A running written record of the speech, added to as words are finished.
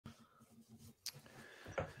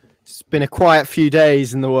It's been a quiet few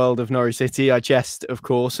days in the world of Norwich City. I jest, of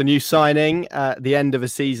course. A new signing at the end of a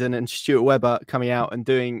season, and Stuart Webber coming out and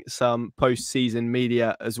doing some post-season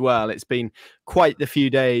media as well. It's been quite the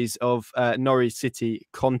few days of Norwich City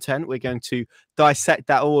content. We're going to dissect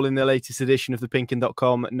that all in the latest edition of the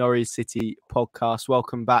PinkUn.com Norwich City podcast.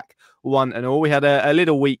 Welcome back, one and all. We had a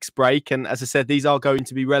little week's break, and as I said, these are going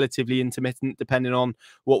to be relatively intermittent depending on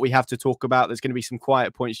what we have to talk about. There's going to be some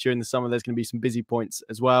quiet points during the summer. There's going to be some busy points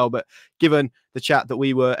as well. But given the chat that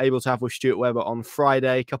we were able to have with Stuart Webber on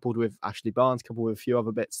Friday, coupled with Ashley Barnes, coupled with a few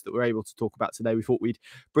other bits that we're able to talk about today, we thought we'd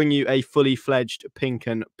bring you a fully fledged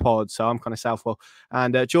PinkUn pod. So I'm Connor Southwell,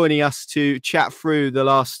 and joining us to chat through the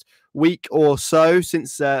last week or so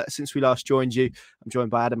since we last joined you, I'm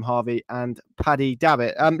joined by Adam, Harvey, and Paddy,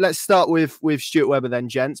 Davitt. Let's start with Stuart Webber then,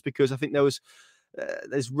 gents, because I think there's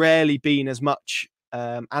rarely been as much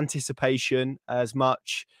anticipation, as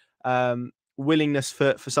much willingness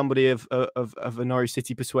for somebody of a Norwich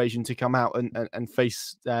City persuasion to come out and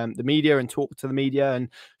face the media and talk to the media. And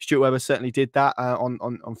Stuart Webber certainly did that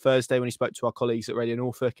on Thursday when he spoke to our colleagues at Radio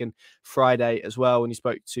Norfolk, and Friday as well when he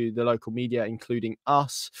spoke to the local media, including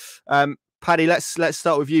us. Paddy, let's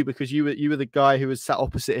start with you, because you were the guy who was sat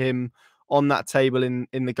opposite him on that table in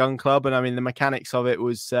the Gun Club. And I mean, the mechanics of it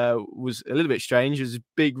was a little bit strange. It was a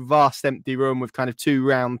big, vast, empty room with kind of two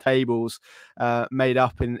round tables made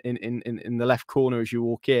up in the left corner as you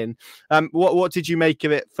walk in. What did you make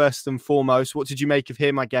of it first and foremost? What did you make of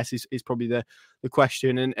him, I guess, is probably the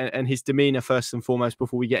question, and his demeanour first and foremost,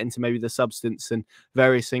 before we get into maybe the substance and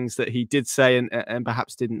various things that he did say and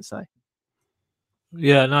perhaps didn't say.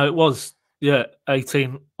 Yeah, no, it was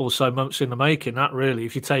 18 or so months in the making, that really,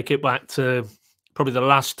 if you take it back to probably the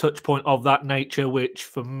last touch point of that nature, which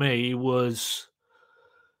for me was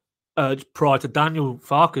prior to Daniel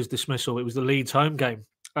Farke's dismissal. It was the Leeds home game,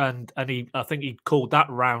 and I think he called that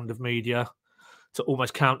round of media to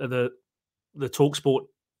almost counter the TalkSport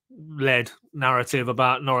led narrative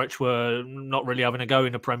about Norwich were not really having a go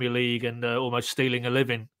in the Premier League and almost stealing a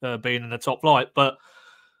living being in the top flight. But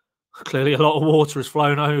clearly, a lot of water has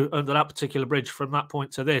flown under that particular bridge from that point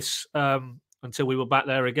to this, until we were back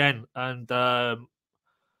there again. And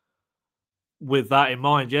with that in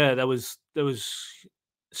mind, there was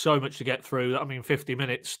so much to get through. I mean, 50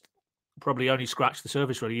 minutes probably only scratched the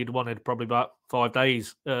surface, really. You'd wanted probably about 5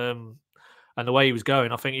 days. And the way he was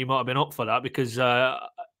going, I think he might have been up for that, because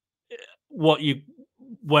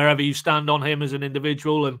wherever you stand on him as an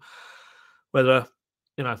individual, and whether,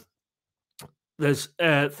 there's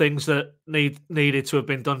things that needed to have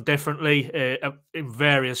been done differently in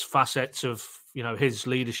various facets of his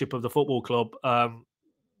leadership of the football club.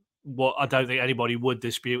 What I don't think anybody would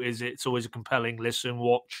dispute is it's always a compelling listen,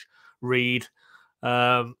 watch, read.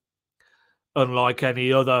 Unlike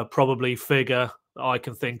any other probably figure that I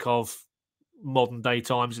can think of modern day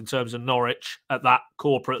times in terms of Norwich at that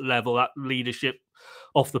corporate level, that leadership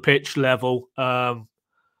off the pitch level,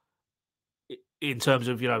 in terms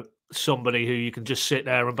of somebody who you can just sit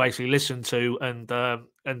there and basically listen to and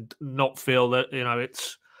not feel that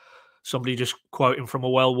it's somebody just quoting from a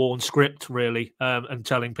well-worn script, really, and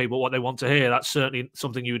telling people what they want to hear. That's certainly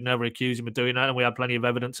something you would never accuse him of doing that, and we had plenty of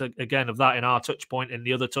evidence again of that in our touch point, in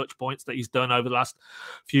the other touch points that he's done over the last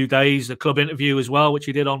few days. The club interview as well, which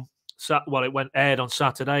he did on aired on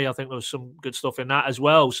Saturday. I think there was some good stuff in that as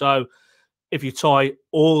well. So if you tie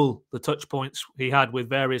all the touch points he had with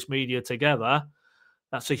various media together,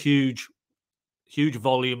 that's a huge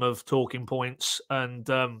volume of talking points. And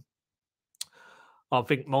I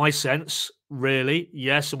think my sense, really,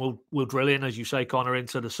 yes, and we'll drill in, as you say, Connor,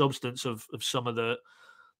 into the substance of some of the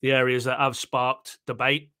areas that have sparked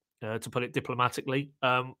debate, to put it diplomatically.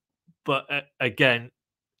 But again,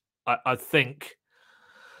 I think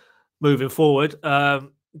moving forward,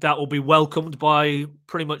 that will be welcomed by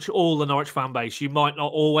pretty much all the Norwich fan base. You might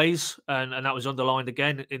not always, and that was underlined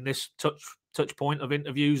again in this touch point of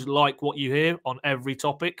interviews, like what you hear on every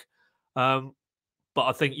topic. But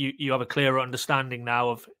I think you have a clearer understanding now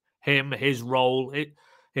of him, his role,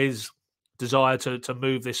 his desire to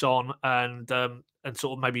move this on, and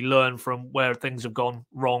sort of maybe learn from where things have gone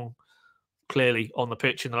wrong, clearly on the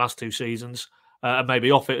pitch in the last 2 seasons, and maybe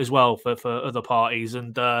off it as well for other parties.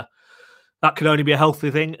 And that can only be a healthy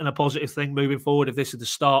thing and a positive thing moving forward, if this is the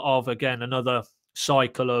start of, again, another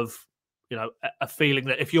cycle of a feeling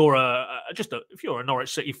that if you're a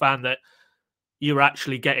Norwich City fan, that you're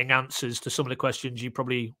actually getting answers to some of the questions you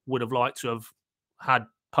probably would have liked to have had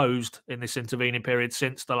posed in this intervening period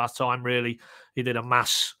since the last time, really, he did a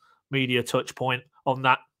mass media touch point on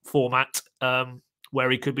that format, where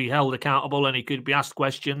he could be held accountable and he could be asked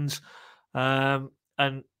questions. And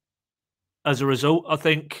as a result, I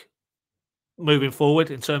think moving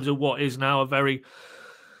forward in terms of what is now a very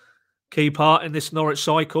key part in this Norwich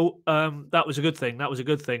cycle. That was a good thing. That was a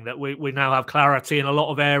good thing that we now have clarity in a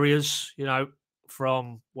lot of areas, you know,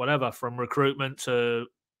 from recruitment to,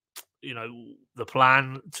 you know, the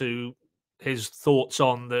plan to his thoughts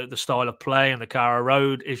on the style of play and the Carrow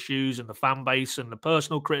Road issues and the fan base and the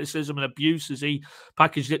personal criticism and abuse as he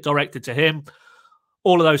packaged it directed to him.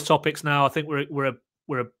 All of those topics now, I think we're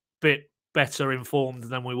a bit better informed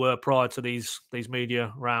than we were prior to these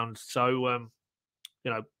media rounds. So,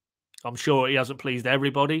 you know, I'm sure he hasn't pleased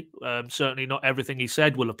everybody. Certainly not everything he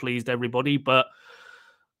said will have pleased everybody, but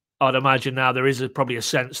I'd imagine now there is probably a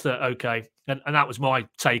sense that, okay, and that was my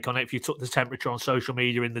take on it. If you took the temperature on social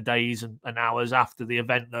media in the days and hours after the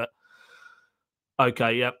event, that,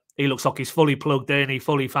 okay, yeah, he looks like he's fully plugged in, he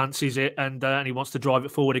fully fancies it, and he wants to drive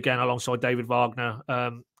it forward again alongside David Wagner.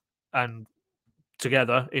 And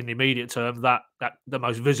together in the immediate term, that the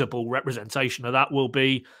most visible representation of that will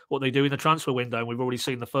be what they do in the transfer window. And we've already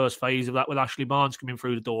seen the first phase of that with Ashley Barnes coming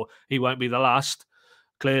through the door. He won't be the last,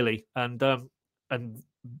 clearly. And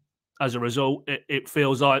as a result, it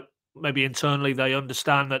feels like maybe internally they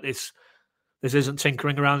understand that this isn't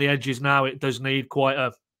tinkering around the edges now. It does need quite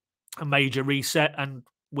a major reset, and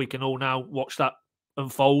we can all now watch that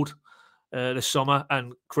unfold this summer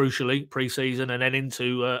and, crucially, pre-season and then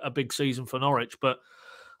into a big season for Norwich. But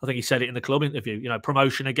I think he said it in the club interview, you know,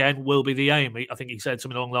 promotion again will be the aim. I think he said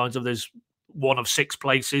something along the lines of there's one of 6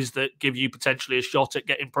 places that give you potentially a shot at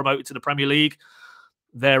getting promoted to the Premier League.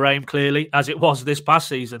 Their aim, clearly, as it was this past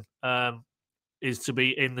season, is to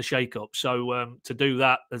be in the shake-up. So to do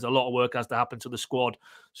that, there's a lot of work has to happen to the squad.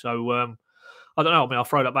 So I don't know. I mean, I'll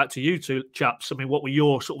throw that back to you two chaps. I mean, what were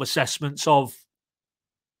your sort of assessments of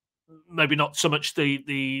maybe not so much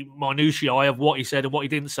the minutiae of what he said and what he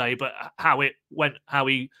didn't say, but how it went, how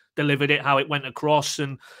he delivered it, how it went across,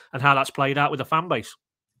 and how that's played out with the fan base?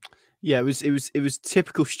 Yeah, it was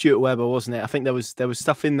typical Stuart Webber, wasn't it? I think there was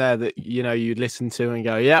stuff in there that, you know, you'd listen to and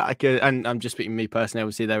go, yeah, I could. And I'm just speaking me personally.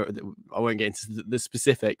 Obviously, I won't get into the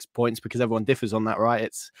specifics points because everyone differs on that,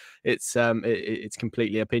 right? It's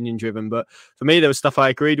completely opinion driven. But for me, there was stuff I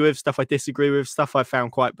agreed with, stuff I disagree with, stuff I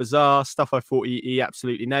found quite bizarre, stuff I thought he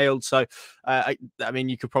absolutely nailed. So, I mean,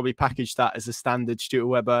 you could probably package that as a standard Stuart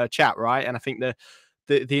Webber chat, right? And I think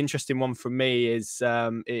the interesting one for me is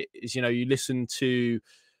you know, you listen to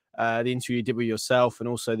the interview you did with yourself and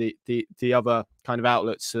also the other kind of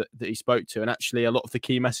outlets that he spoke to, and actually a lot of the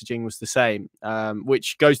key messaging was the same,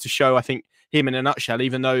 which goes to show, I think, him in a nutshell.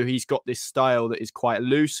 Even though he's got this style that is quite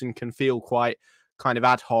loose and can feel quite kind of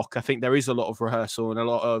ad hoc, I think there is a lot of rehearsal and a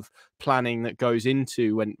lot of planning that goes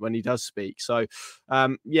into when he does speak. So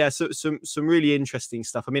yeah, so some really interesting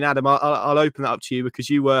stuff. I mean, Adam, I'll open that up to you because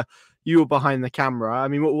you were behind the camera. I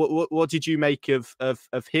mean, what did you make of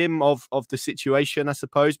him, of the situation, I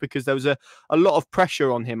suppose, because there was a lot of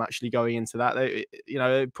pressure on him actually going into that. You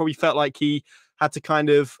know, it probably felt like he had to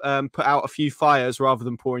kind of put out a few fires rather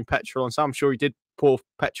than pouring petrol on some. I'm sure he did pour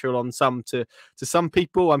petrol on some to some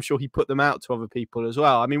people. I'm sure he put them out to other people as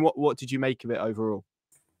well. I mean, what did you make of it overall?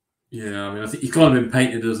 Yeah, I mean, I think he's kind of been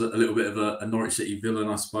painted as a little bit of a Norwich City villain,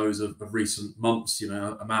 I suppose, of recent months. You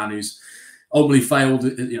know, a man who's ultimately failed,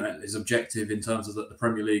 you know, his objective in terms of the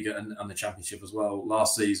Premier League and the Championship as well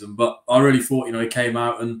last season. But I really thought, you know, he came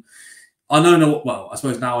out and I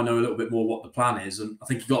suppose now I know a little bit more what the plan is. And I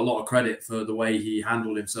think he got a lot of credit for the way he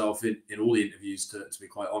handled himself in all the interviews, to be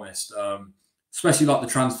quite honest. Especially like the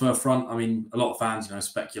transfer front. I mean, a lot of fans, you know,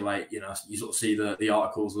 speculate, you know, you sort of see the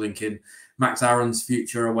articles linking Max Aaron's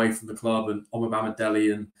future away from the club and Omar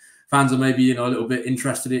Deli, and fans are maybe, you know, a little bit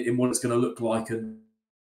interested in what it's going to look like and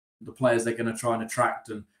the players they're going to try and attract.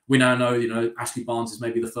 And we now know, you know, Ashley Barnes is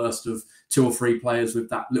maybe the first of 2 or 3 players with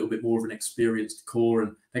that little bit more of an experienced core,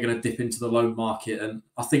 and they're going to dip into the loan market. And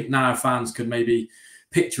I think now fans could maybe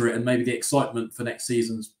picture it, and maybe the excitement for next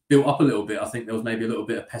season's built up a little bit. I think there was maybe a little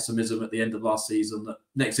bit of pessimism at the end of last season that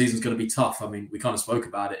next season's going to be tough. I mean, we kind of spoke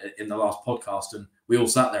about it in the last podcast, and we all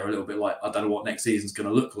sat there a little bit like, I don't know what next season's going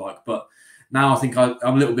to look like. But now I think I'm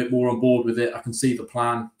a little bit more on board with it. I can see the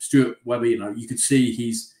plan. Stuart Webber, you know, you could see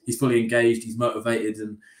he's fully engaged, he's motivated,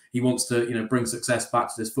 and he wants to, you know, bring success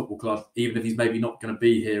back to this football club. Even if he's maybe not going to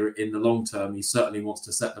be here in the long term, he certainly wants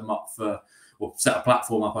to set them up or set a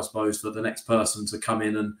platform up, I suppose, for the next person to come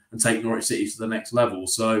in and take Norwich City to the next level.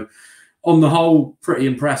 So on the whole, pretty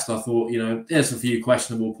impressed. I thought, you know, there's a few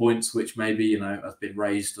questionable points which maybe, you know, have been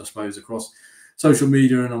raised, I suppose, across social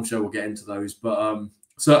media, and I'm sure we'll get into those. But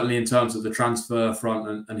certainly in terms of the transfer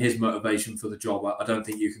front and his motivation for the job, I don't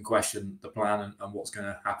think you can question the plan and what's going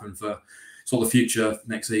to happen for sort of the future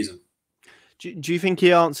next season. Do you think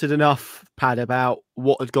he answered enough, Pad, about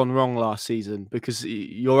what had gone wrong last season? Because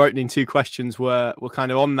your opening two questions were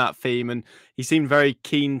kind of on that theme, and he seemed very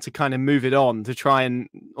keen to kind of move it on, to try and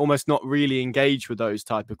almost not really engage with those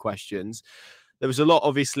type of questions. There was a lot,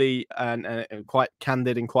 obviously, and quite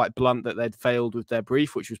candid and quite blunt, that they'd failed with their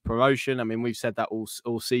brief, which was promotion. I mean, we've said that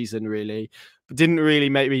all season, really, but didn't really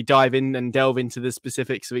maybe dive in and delve into the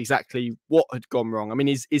specifics of exactly what had gone wrong. I mean,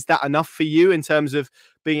 is that enough for you in terms of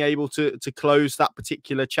being able to close that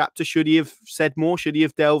particular chapter? Should he have said more? Should he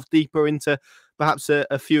have delved deeper into perhaps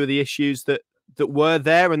a few of the issues that were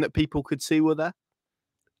there and that people could see were there?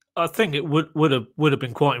 I think it would have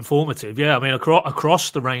been quite informative. Yeah, I mean,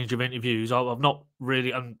 across the range of interviews, I've not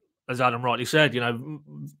really, and as Adam rightly said, a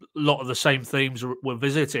lot of the same themes were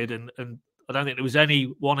visited, and I don't think there was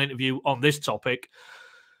any one interview on this topic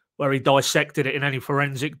where he dissected it in any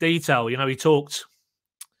forensic detail. He talked.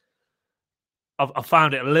 I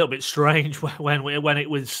found it a little bit strange when it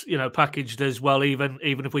was packaged as, well, even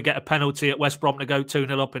if we get a penalty at West Brom to go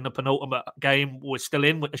 2-0 up in the penultimate game, we're still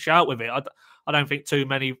in with a shout with it. I don't think too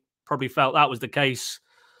many probably felt that was the case.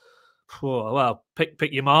 Well, pick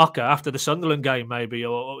your marker after the Sunderland game, maybe,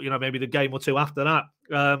 or maybe the game or two after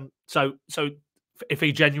that. So if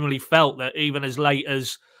he genuinely felt that even as late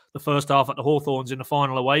as the first half at the Hawthorns in the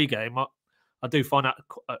final away game, I do find that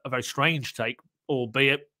a very strange take,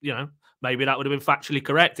 albeit, maybe that would have been factually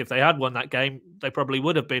correct. If they had won that game, they probably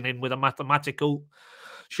would have been in with a mathematical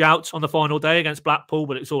shout on the final day against Blackpool,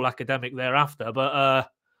 but it's all academic thereafter.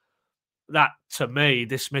 But that, to me,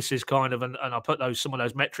 dismisses kind of, and I put some of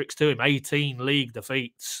those metrics to him: 18 league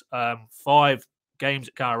defeats, 5 games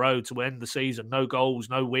at Carrow Road to end the season, no goals,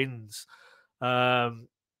 no wins, 10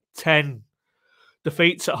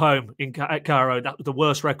 defeats at home at Carrow Road. That was the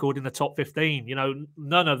worst record in the top 15.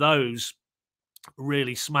 None of those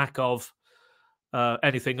really smack of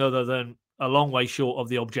anything other than a long way short of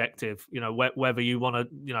the objective. Whether you want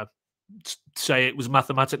to, say it was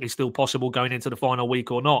mathematically still possible going into the final week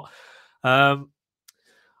or not.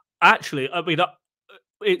 Actually, I mean,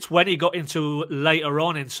 it's when he got into later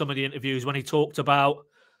on in some of the interviews when he talked about,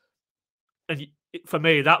 and for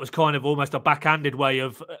me, that was kind of almost a backhanded way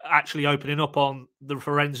of actually opening up on the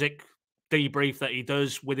forensic debrief that he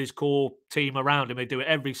does with his core team around him. They do it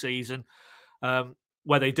every season,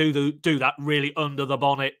 where they do that really under the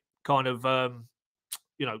bonnet kind of,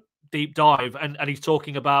 deep dive. And he's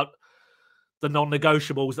talking about the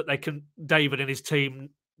non-negotiables that David and his team,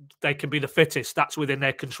 they can be the fittest. That's within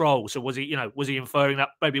their control. So was he inferring that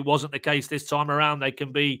maybe it wasn't the case this time around? They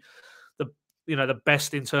can be the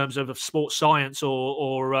best in terms of sports science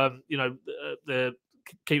or the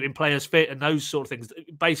keeping players fit and those sort of things.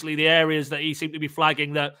 Basically, the areas that he seemed to be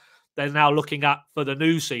flagging that they're now looking at for the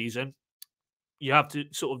new season. You have to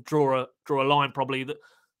sort of draw a line, probably, that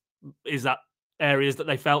is that areas that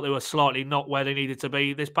they felt they were slightly not where they needed to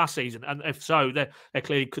be this past season. And if so, they're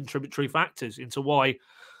clearly contributory factors into why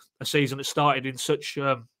a season that started in such,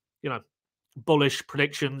 bullish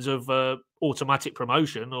predictions of automatic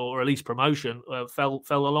promotion or at least promotion fell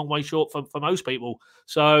a long way short for most people.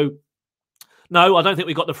 So, no, I don't think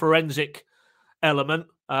we got the forensic element.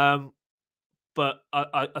 But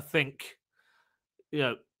I think,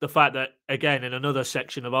 the fact that, again, in another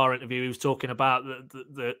section of our interview, he was talking about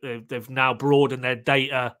that they've now broadened their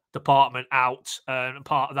data department out. And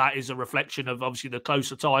part of that is a reflection of, obviously, the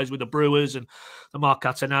closer ties with the Brewers and the Mark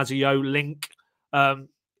Attanasio link.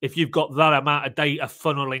 If you've got that amount of data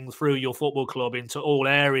funneling through your football club into all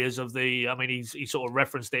areas of he sort of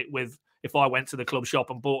referenced it with, if I went to the club shop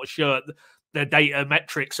and bought a shirt, their data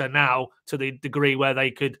metrics are now to the degree where they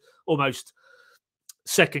could almost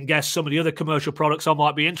second guess some of the other commercial products I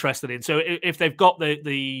might be interested in. So if they've got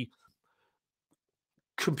the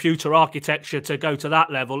computer architecture to go to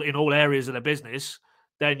that level in all areas of the business,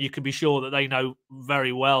 then you can be sure that they know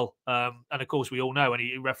very well. And of course, we all know, and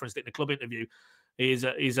he referenced it in the club interview, he's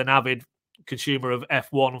an avid consumer of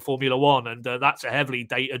F1 and Formula One, and that's a heavily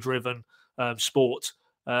data-driven sport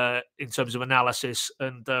in terms of analysis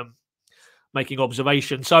and making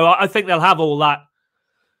observations. So I think they'll have all that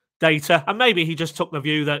data, and maybe he just took the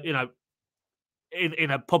view that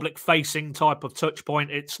in a public-facing type of touch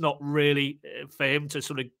point, it's not really for him to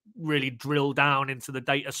sort of really drill down into the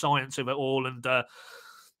data science of it all, and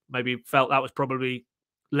maybe felt that was probably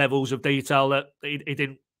levels of detail that he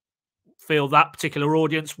didn't feel that particular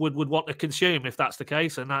audience would want to consume. If that's the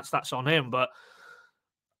case, and that's on him. But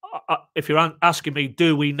if you're asking me,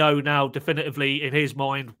 do we know now definitively in his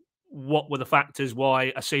mind what were the factors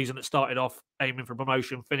why a season that started off aiming for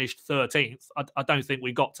promotion finished 13th? I don't think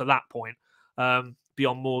we got to that point,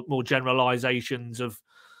 beyond more generalizations of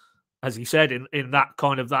as he said in that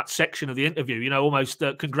kind of that section of the interview, you know, almost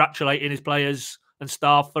congratulating his players and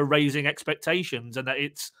staff for raising expectations, and that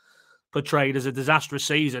it's portrayed as a disastrous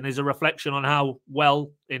season is a reflection on how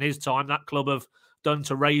well in his time that club have done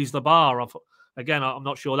to raise the bar. Again, I'm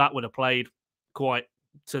not sure that would have played quite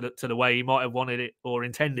to the way he might have wanted it or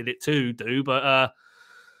intended it to do, but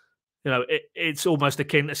you know, it's almost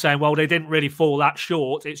akin to saying, well, they didn't really fall that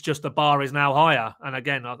short. It's just the bar is now higher. And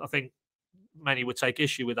again, I think many would take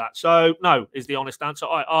issue with that. So no, is the honest answer.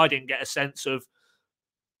 I didn't get a sense of,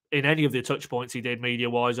 in any of the touch points he did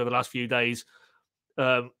media-wise over the last few days,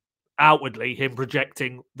 outwardly him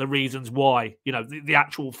projecting the reasons why, you know, the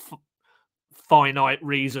actual finite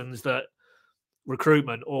reasons that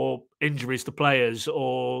recruitment or injuries to players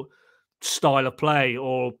or style of play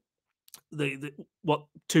or what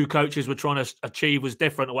two coaches were trying to achieve was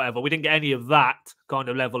different or whatever. We didn't get any of that kind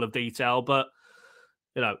of level of detail, but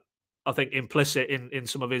you know, I think implicit in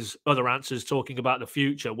some of his other answers talking about the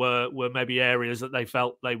future were maybe areas that they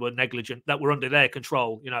felt they were negligent, that were under their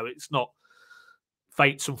control. You know, it's not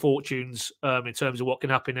fates and fortunes in terms of what can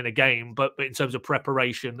happen in a game, but in terms of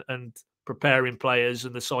preparation and preparing players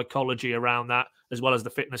and the psychology around that, as well as the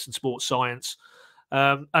fitness and sports science.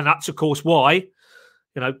 And that's, of course, why,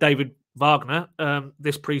 you know, David Wagner,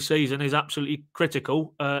 this pre-season is absolutely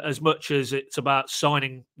critical, as much as it's about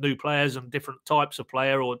signing new players and different types of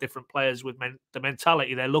player or different players with the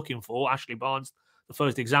mentality they're looking for. Ashley Barnes, the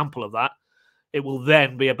first example of that. It will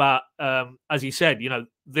then be about, as he said, you know,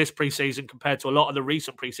 this pre-season compared to a lot of the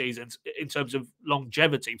recent pre-seasons in terms of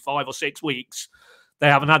longevity, 5 or 6 weeks, they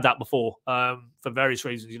haven't had that before for various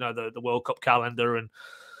reasons. You know, the World Cup calendar and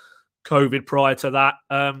COVID prior to that.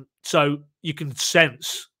 So you can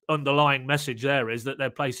sense underlying message there is that they're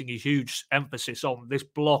placing a huge emphasis on this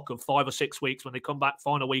block of 5 or 6 weeks when they come back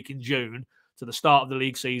final week in June to the start of the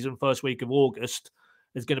league season, first week of August,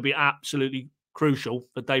 is going to be absolutely crucial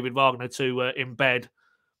for David Wagner to embed,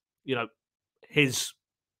 you know, his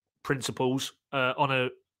principles on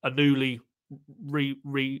a newly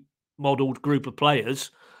remodeled group of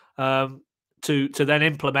players to then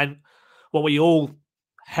implement what we all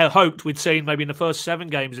hoped we'd seen maybe in the first 7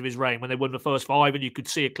 games of his reign when they won the first 5 and you could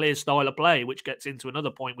see a clear style of play, which gets into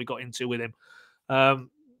another point we got into with him.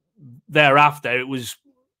 Thereafter, it was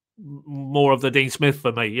more of the Dean Smith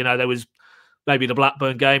for me. You know, there was maybe the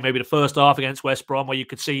Blackburn game, maybe the first half against West Brom, where you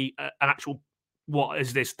could see an actual, what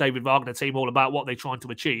is this David Wagner team all about, what they're trying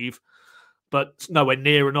to achieve, but nowhere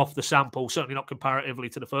near enough the sample, certainly not comparatively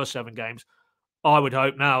to the first 7 games. I would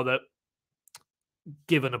hope now that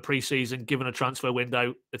given a pre-season, given a transfer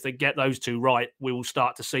window, if they get those 2 right, we will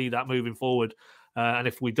start to see that moving forward. And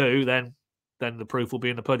if we do, then the proof will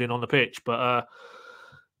be in the pudding on the pitch. But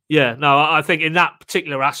yeah, no, I think in that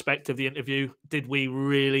particular aspect of the interview, did we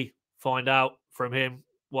really find out from him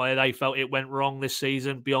why they felt it went wrong this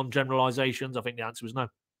season beyond generalisations? I think the answer was no.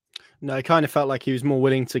 No, it kind of felt like he was more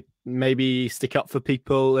willing to maybe stick up for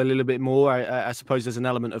people a little bit more. I suppose there's an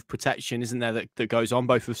element of protection, isn't there, that goes on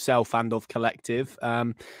both of self and of collective.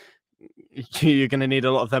 You're going to need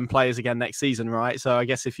a lot of them players again next season, right? So I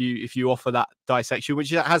guess if you offer that dissection, which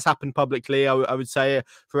has happened publicly, I would say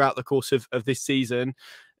throughout the course of this season,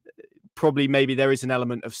 probably maybe there is an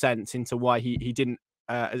element of sense into why he didn't.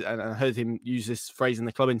 And I heard him use this phrase in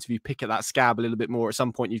the club interview, pick at that scab a little bit more. At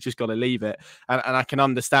some point, you've just got to leave it. And I can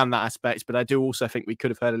understand that aspect, but I do also think we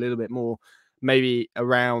could have heard a little bit more maybe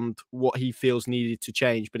around what he feels needed to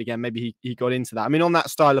change. But again, maybe he got into that. I mean, on that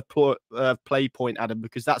style of play point, Adam,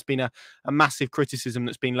 because that's been a massive criticism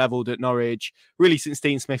that's been levelled at Norwich, really since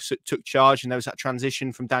Dean Smith took charge, and there was that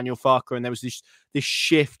transition from Daniel Farke, and there was this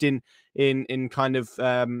shift in kind of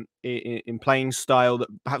in playing style that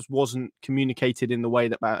perhaps wasn't communicated in the way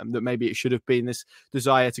that maybe it should have been, this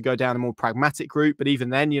desire to go down a more pragmatic route. But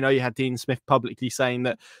even then, you know, you had Dean Smith publicly saying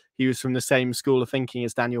that he was from the same school of thinking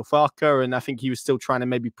as Daniel Farke, and I think he was still trying to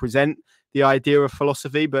maybe present the idea of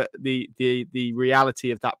philosophy, but the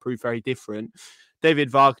reality of that proved very different.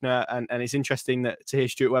 David Wagner, and it's interesting that to hear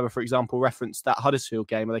Stuart Webber, for example, reference that Huddersfield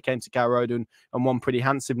game where they came to Carrow Road and won pretty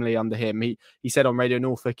handsomely under him. He said on Radio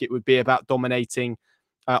Norfolk it would be about dominating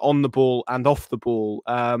on the ball and off the ball.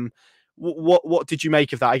 What did you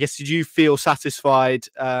make of that? I guess, did you feel satisfied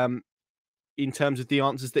in terms of the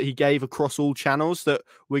answers that he gave across all channels, that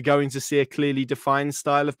we're going to see a clearly defined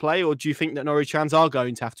style of play? Or do you think that Norwich fans are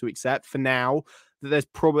going to have to accept for now that that's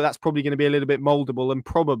probably going to be a little bit moldable and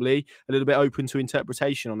probably a little bit open to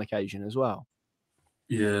interpretation on occasion as well?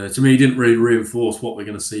 Yeah, to me, he didn't really reinforce what we're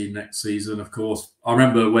going to see next season. Of course, I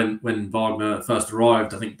remember when Wagner first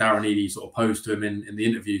arrived, I think Darren Eady sort of posed to him in the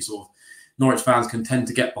interview, sort of Norwich fans can tend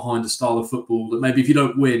to get behind a style of football that maybe if you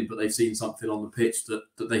don't win, but they've seen something on the pitch that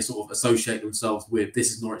they sort of associate themselves with.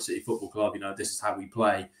 This is Norwich City Football Club, this is how we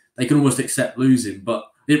play. They can almost accept losing, but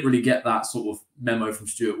didn't really get that sort of memo from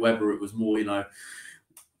Stuart Webber. It was more,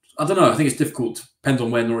 I don't know. I think it's difficult. Depends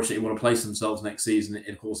on where Norwich City want to place themselves next season,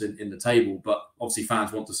 of course, in the table. But obviously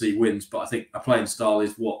fans want to see wins. But I think a playing style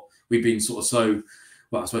is what we've been sort of so,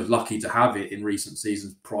 well, I suppose lucky to have it in recent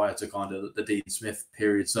seasons prior to kind of the Dean Smith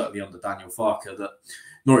period, certainly under Daniel Farke, that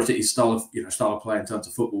Norwich City's style of play in terms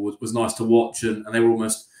of football was nice to watch, and they were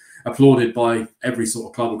almost applauded by every sort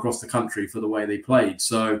of club across the country for the way they played.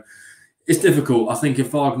 So it's difficult. I think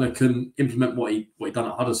if Wagner can implement what he done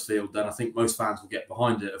at Huddersfield, then I think most fans will get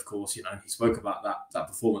behind it. Of course, he spoke about that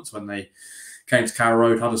performance when they came to Carrow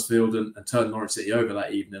Road, Huddersfield, and turned Norwich City over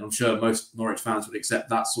that evening. I'm sure most Norwich fans would accept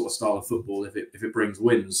that sort of style of football if it brings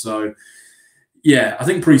wins. So, yeah, I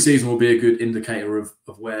think pre-season will be a good indicator of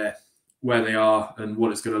where they are and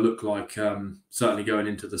what it's going to look like, certainly going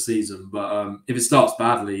into the season. But if it starts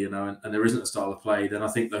badly, and there isn't a style of play, then I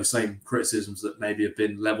think those same criticisms that maybe have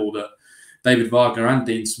been levelled at David Wagner and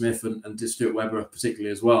Dean Smith and Stuart Webber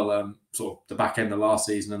particularly as well, sort of the back end of last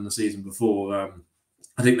season and the season before,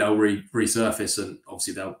 I think they'll resurface, and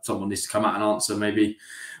obviously someone needs to come out and answer maybe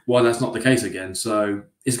why that's not the case again. So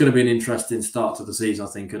it's going to be an interesting start to the season, I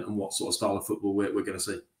think, and what sort of style of football we're going to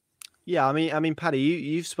see. Yeah, I mean, Paddy,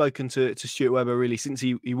 you've spoken to Stuart Webber really since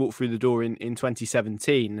he walked through the door in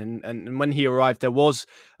 2017, and when he arrived, there was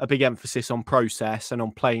a big emphasis on process and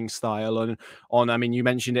on playing style, and I mean, you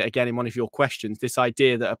mentioned it again in one of your questions, this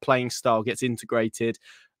idea that a playing style gets integrated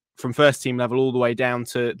from first team level all the way down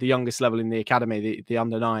to the youngest level in the academy, the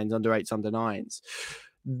under 9s, under 8s, under 9s.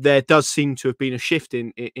 There does seem to have been a shift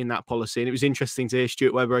in that policy. And it was interesting to hear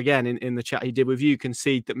Stuart Webber again in the chat he did with you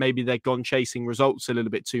concede that maybe they'd gone chasing results a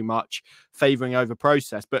little bit too much, favouring over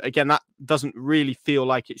process. But again, that doesn't really feel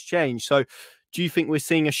like it's changed. So do you think we're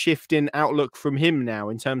seeing a shift in outlook from him now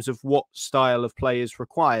in terms of what style of play is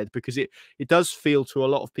required? Because it does feel to a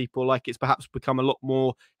lot of people like it's perhaps become a lot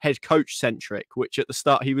more head coach centric, which at the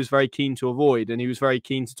start he was very keen to avoid. And he was very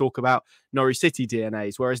keen to talk about Norwich City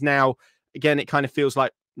DNAs. Whereas now, again, it kind of feels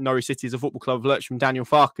like Norwich City is a football club lurched from Daniel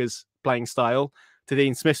Farke's playing style to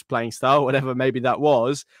Dean Smith's playing style, whatever maybe that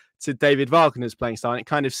was, to David Wagner's playing style. And it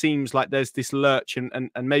kind of seems like there's this lurch and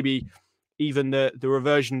maybe even the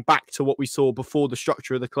reversion back to what we saw before the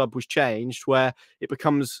structure of the club was changed, where it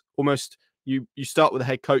becomes almost you start with a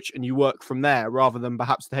head coach and you work from there rather than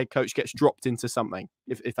perhaps the head coach gets dropped into something,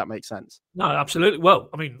 if that makes sense. No, absolutely. Well,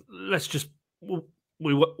 I mean,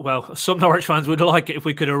 some Norwich fans would like it if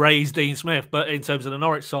we could erase Dean Smith, but in terms of the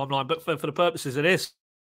Norwich timeline, but for the purposes of this,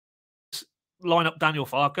 line up Daniel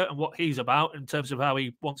Farke and what he's about in terms of how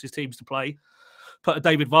he wants his teams to play. Put a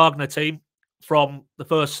David Wagner team from the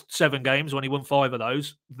first 7 games when he won 5 of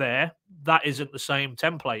those there. That isn't the same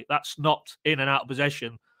template. That's not in and out of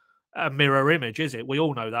possession a mirror image, is it? We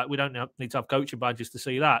all know that. We don't need to have coaching badges to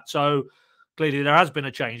see that. So clearly there has been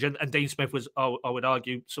a change, and Dean Smith was, I would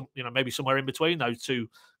argue, maybe somewhere in between those two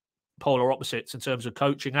polar opposites in terms of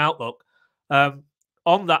coaching outlook.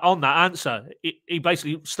 On that answer, he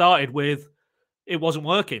basically started with it wasn't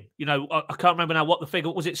working. I can't remember now what the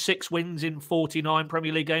figure was. It 6 wins in 49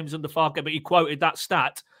 Premier League games under Farke, but he quoted that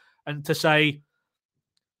stat, and to say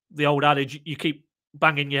the old adage, you keep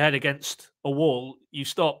banging your head against a wall, you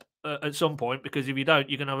stop at some point, because if you don't,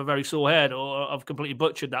 you're going to have a very sore head. Or I've completely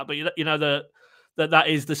butchered that, but that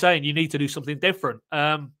is the saying. You need to do something different.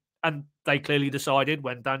 And they clearly decided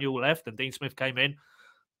when Daniel left and Dean Smith came in,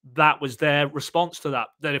 that was their response to that.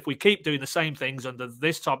 That if we keep doing the same things under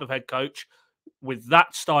this type of head coach with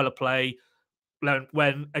that style of play,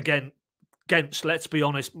 when again against, let's be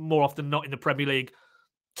honest, more often not in the Premier League,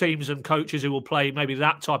 teams and coaches who will play maybe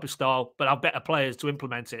that type of style, but have better players to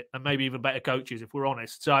implement it, and maybe even better coaches, if we're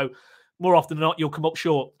honest. So more often than not, you'll come up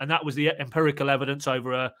short. And that was the empirical evidence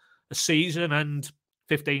over a season and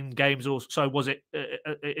 15 games or so, was it,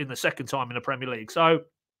 in the second time in the Premier League. So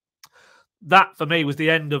that, for me, was the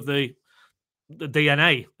end of the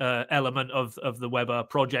DNA element of the Webber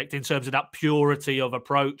project in terms of that purity of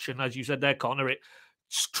approach. And as you said there, Connor, it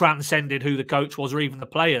transcended who the coach was or even the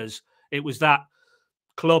players. It was that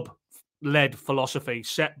club-led philosophy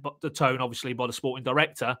set the tone, obviously, by the sporting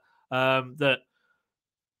director, that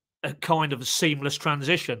a kind of a seamless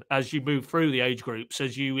transition as you move through the age groups,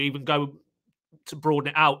 as you even go to broaden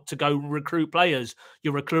it out to go recruit players.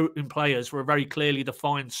 You're recruiting players for a very clearly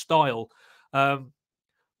defined style.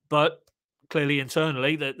 But clearly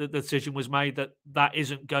internally, the decision was made that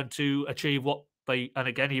isn't going to achieve what they, and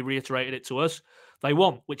again, he reiterated it to us, they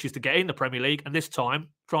want, which is to get in the Premier League, and this time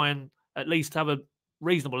try and at least have a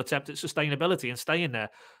reasonable attempt at sustainability and staying there.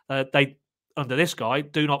 They, under this guy,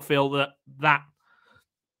 do not feel that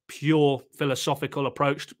pure philosophical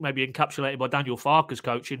approach, maybe encapsulated by Daniel Farke's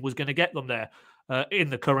coaching, was going to get them there in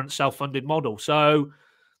the current self-funded model. So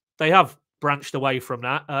they have branched away from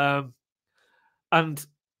that. And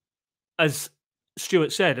as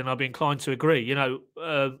Stuart said, and I'd be inclined to agree,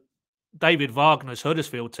 David Wagner's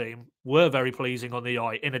Huddersfield team were very pleasing on the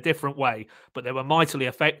eye in a different way, but they were mightily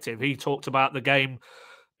effective. He talked about the game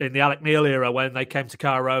in the Alec Neil era when they came to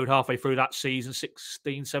Carrow Road halfway through that season,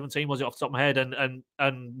 16-17, was it, off the top of my head, and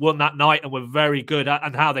won that night and were very good at,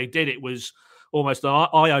 and how they did it was almost an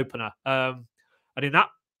eye-opener. And in that,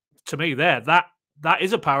 to me, that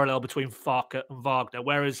is a parallel between Farke and Wagner,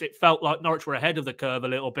 whereas it felt like Norwich were ahead of the curve a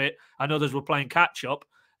little bit and others were playing catch-up.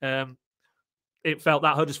 It felt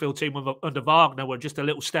that Huddersfield team under Wagner were just a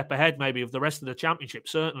little step ahead maybe of the rest of the championship,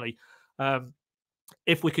 certainly.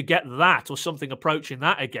 If we could get that or something approaching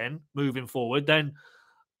that again moving forward, then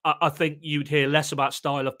I think you'd hear less about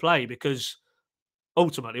style of play, because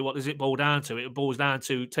ultimately, what does it boil down to? It boils down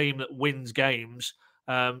to a team that wins games,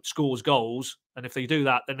 scores goals, and if they do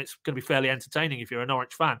that, then it's going to be fairly entertaining if you're a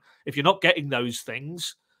Norwich fan. If you're not getting those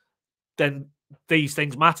things, then these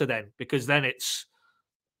things matter then, because then it's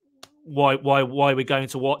why are we going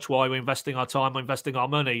to watch? Why are we investing our time, investing our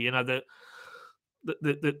money?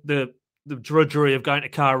 The drudgery of going to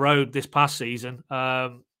Carrow Road this past season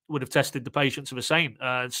would have tested the patience of a saint.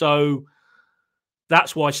 So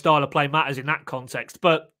that's why style of play matters in that context.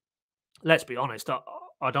 But let's be honest, I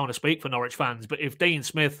don't want to speak for Norwich fans, but if Dean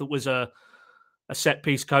Smith was a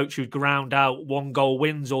set-piece coach who'd ground out 1-goal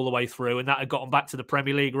wins all the way through and that had gotten back to the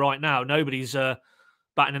Premier League right now, nobody's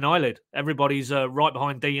batting an eyelid. Everybody's right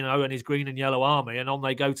behind Dino and his green and yellow army, and on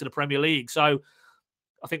they go to the Premier League. So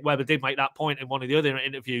I think Webber did make that point in one of the other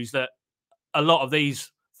interviews, that a lot of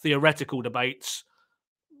these theoretical debates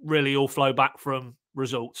really all flow back from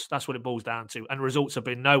results. That's what it boils down to. And results have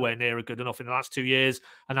been nowhere near good enough in the last 2 years.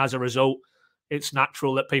 And as a result, it's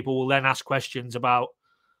natural that people will then ask questions about,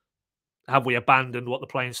 have we abandoned what the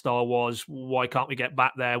playing style was? Why can't we get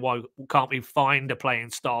back there? Why can't we find a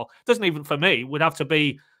playing style? It doesn't even, for me, would have to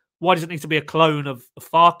be, why does it need to be a clone of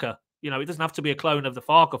Farke? It doesn't have to be a clone of the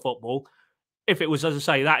Farke football. If it was, as I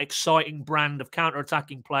say, that exciting brand of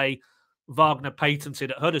counter-attacking play Wagner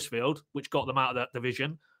patented at Huddersfield, which got them out of that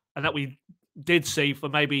division, and that we did see for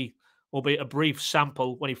maybe, albeit a brief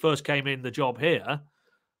sample, when he first came in the job here,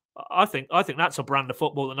 I think that's a brand of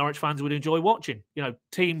football that Norwich fans would enjoy watching.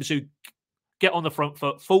 Teams who get on the front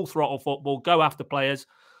foot, full throttle football, go after players,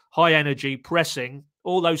 high energy, pressing,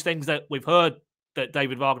 all those things that we've heard that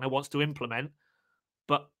David Wagner wants to implement.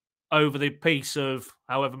 But over the piece of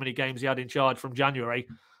however many games he had in charge from January,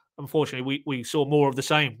 unfortunately, we saw more of the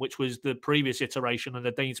same, which was the previous iteration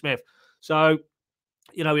under Dean Smith. So,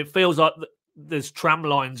 it feels like there's tram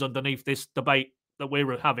lines underneath this debate that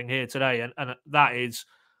we're having here today. And that is,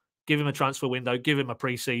 give him a transfer window, give him a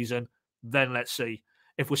pre-season, then let's see.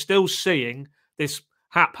 If we're still seeing this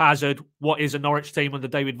haphazard, what is a Norwich team under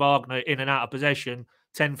David Wagner in and out of possession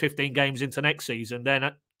 10, 15 games into next season,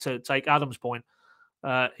 then to take Adam's point,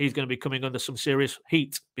 he's going to be coming under some serious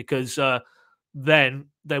heat, because then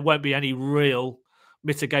there won't be any real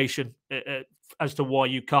mitigation as to why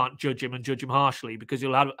you can't judge him and judge him harshly, because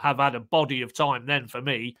you'll have had a body of time then, for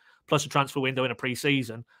me, plus a transfer window in a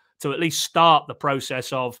pre-season, to at least start the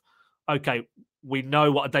process of, okay, we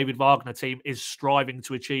know what a David Wagner team is striving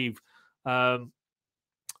to achieve.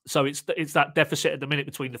 So it's that deficit at the minute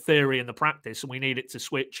between the theory and the practice, and we need it to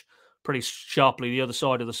switch pretty sharply the other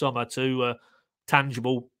side of the summer to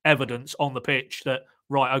tangible evidence on the pitch that,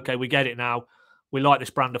 right, okay, we get it now. We like this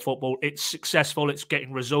brand of football. It's successful. It's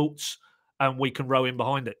getting results, and we can row in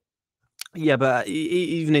behind it. Yeah, but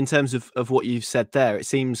even in terms of what you've said there, it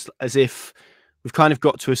seems as if we've kind of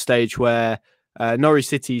got to a stage where Norwich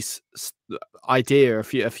City's idea a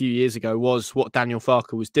few years ago was what Daniel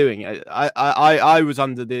Farke was doing. I was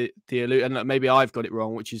under the illusion, and maybe I've got it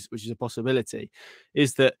wrong, which is a possibility,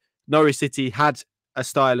 is that Norwich City had a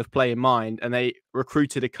style of play in mind, and they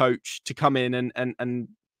recruited a coach to come in and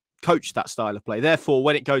coach that style of play. Therefore,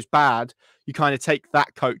 when it goes bad, you kind of take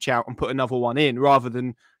that coach out and put another one in, rather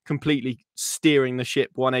than completely steering the ship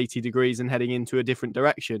 180 degrees and heading into a different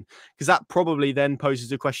direction. Because that probably then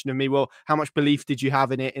poses a question of me, well, how much belief did you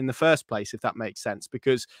have in it in the first place, if that makes sense?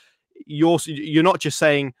 Because you're not just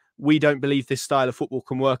saying we don't believe this style of football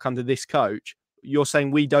can work under this coach. You're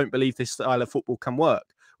saying we don't believe this style of football can work,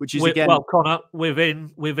 which is, again, well, Connor,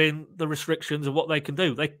 within the restrictions of what they can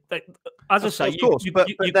do. They as I say, of course,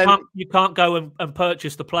 you can't go and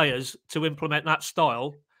purchase the players to implement that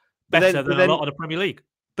style better than a lot of the Premier League.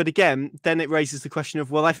 But again, then it raises the question of,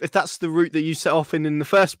 well, if that's the route that you set off in the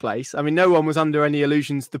first place, I mean, no one was under any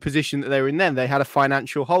illusions the position that they were in then. They had a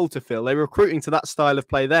financial hole to fill. They were recruiting to that style of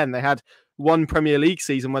play then. They had one Premier League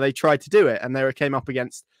season where they tried to do it, and they came up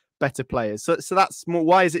against better players. So that's more,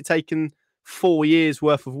 why has it taken 4 years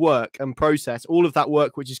worth of work and process, all of that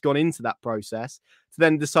work which has gone into that process, to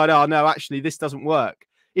then decide, oh, no, actually, this doesn't work.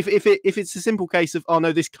 If it's a simple case of, oh,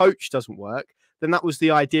 no, this coach doesn't work, then that was the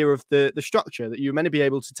idea of the structure, that you were meant to be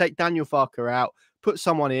able to take Daniel Farke out, put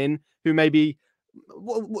someone in who maybe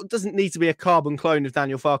doesn't need to be a carbon clone of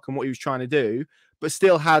Daniel Farke and what he was trying to do, but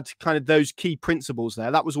still had kind of those key principles there.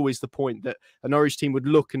 That was always the point, that a Norwich team would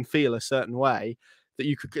look and feel a certain way,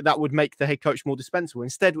 that would make the head coach more dispensable.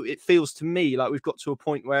 Instead, it feels to me like we've got to a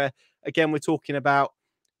point where, again, we're talking about,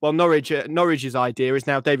 well, Norwich's idea is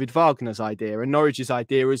now David Wagner's idea, and Norwich's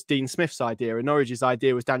idea is Dean Smith's idea, and Norwich's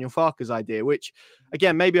idea was Daniel Farke's idea, which,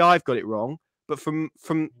 again, maybe I've got it wrong, but from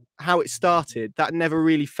how it started, that never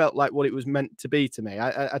really felt like what it was meant to be to me.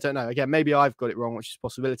 I don't know. Again, maybe I've got it wrong, which is a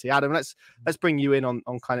possibility. Adam, let's bring you in on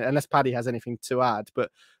kind of, unless Paddy has anything to add, but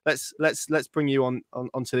let's bring you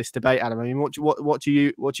onto this debate, Adam. I mean, what do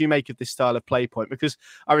you make of this style of play point? Because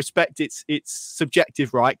I respect it's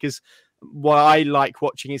subjective, right? Because what I like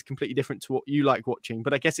watching is completely different to what you like watching.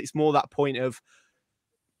 But I guess it's more that point of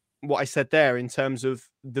what I said there in terms of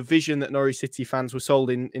the vision that Norwich City fans were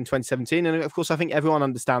sold in 2017. And of course, I think everyone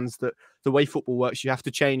understands that the way football works, you have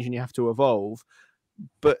to change and you have to evolve.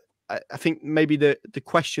 But I think maybe the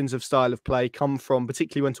questions of style of play come from,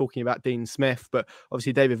 particularly when talking about Dean Smith, but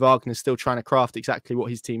obviously David Wagner is still trying to craft exactly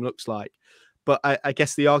what his team looks like. But I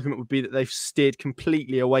guess the argument would be that they've steered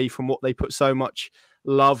completely away from what they put so much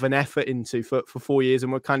love and effort into for 4 years,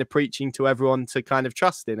 and we're kind of preaching to everyone to kind of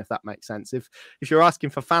trust in, if that makes sense. If you're asking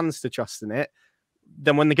for fans to trust in it,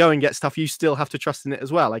 then when the going gets tough, you still have to trust in it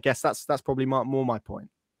as well. I guess that's probably more my point.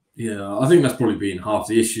 Yeah, I think that's probably been half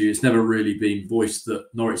the issue. It's never really been voiced that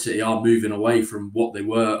Norwich City are moving away from what they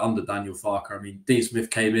were under Daniel Farke. I mean, Dean Smith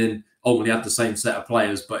came in, ultimately had the same set of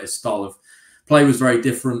players, but his style of play was very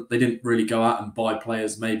different. They didn't really go out and buy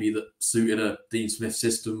players maybe that suited a Dean Smith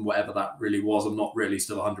system, whatever that really was. I'm not really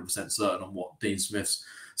still 100% certain on what Dean Smith's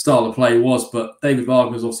style of play was, but David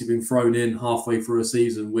Wagner's obviously been thrown in halfway through a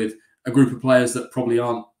season with a group of players that probably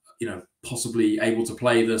aren't, possibly able to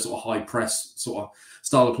play the sort of high press sort of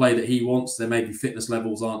style of play that he wants. Their maybe fitness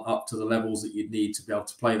levels aren't up to the levels that you'd need to be able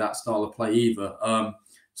to play that style of play either.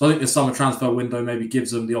 So I think the summer transfer window maybe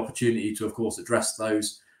gives them the opportunity to, of course, address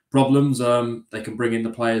those problems. They can bring in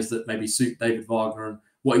the players that maybe suit David Wagner and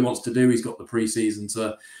what he wants to do. He's got the pre-season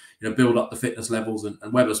to build up the fitness levels,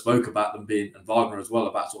 and Webber spoke about them being, and Wagner as well,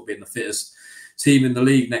 about sort of being the fittest team in the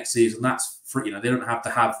league next season. That's for, they don't have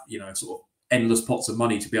to have sort of endless pots of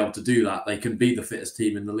money to be able to do that. They can be the fittest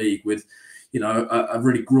team in the league with a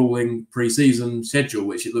really grueling pre-season schedule,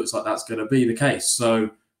 which it looks like that's going to be the case. So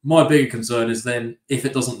my bigger concern is then, if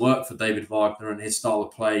it doesn't work for David Wagner and his style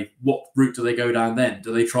of play, what route do they go down then?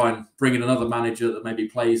 Do they try and bring in another manager that maybe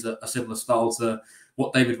plays a similar style to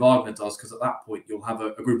what David Wagner does? Because at that point, you'll have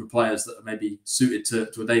a group of players that are maybe suited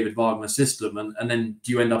to a David Wagner system. And then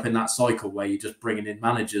do you end up in that cycle where you're just bringing in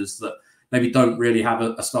managers that maybe don't really have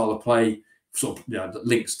a style of play sort of that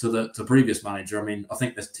links to the previous manager? I mean, I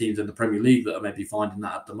think there's teams in the Premier League that are maybe finding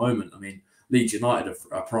that at the moment. I mean, Leeds United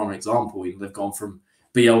are a prime example. They've gone from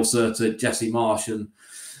Bielsa to Jesse Marsh and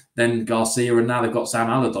then Garcia, and now they've got Sam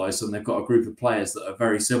Allardyce, and they've got a group of players that are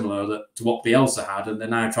very similar to what Bielsa had, and they're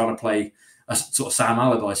now trying to play a sort of Sam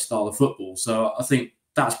Allardyce style of football. So I think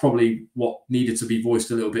that's probably what needed to be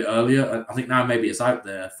voiced a little bit earlier. I think now maybe it's out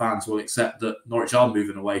there. Fans will accept that Norwich are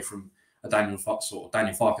moving away from a Daniel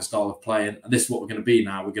Farke style of play, and this is what we're going to be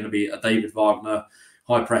now. We're going to be a David Wagner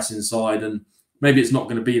high press inside, and maybe it's not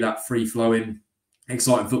going to be that free-flowing,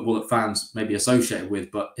 exciting football that fans may be associated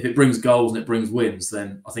with. But if it brings goals and it brings wins,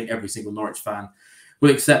 then I think every single Norwich fan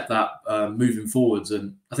will accept that moving forwards.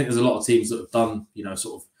 And I think there's a lot of teams that have done,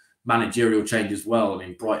 sort of managerial changes well. I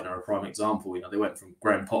mean, Brighton are a prime example. They went from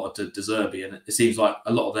Graham Potter to De Zerbi, and it seems like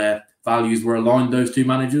a lot of their values were aligned, those two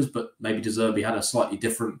managers, but maybe De Zerbi had a slightly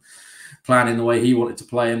different plan in the way he wanted to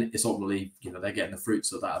play, and it's obviously, they're getting the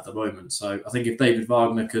fruits of that at the moment. So I think if David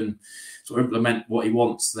Wagner can sort of implement what he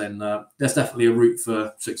wants, then there's definitely a route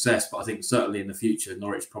for success. But I think certainly in the future,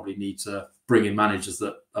 Norwich probably need to bring in managers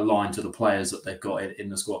that align to the players that they've got in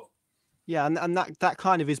the squad. Yeah, and that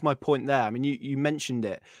kind of is my point there. I mean, you mentioned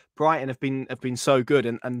it. Brighton have been so good,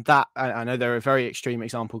 and that I know they're a very extreme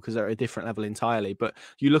example because they're at a different level entirely. But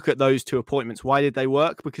you look at those two appointments. Why did they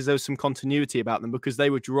work? Because there was some continuity about them. Because they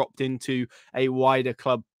were dropped into a wider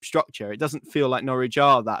club structure. It doesn't feel like Norwich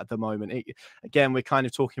are that at the moment. Again, we're kind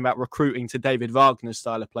of talking about recruiting to David Wagner's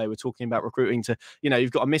style of play. We're talking about recruiting to,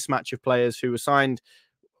 you've got a mismatch of players who were signed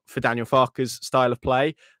for Daniel Farke's style of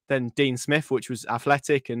play, then Dean Smith, which was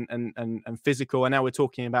athletic and physical, and now we're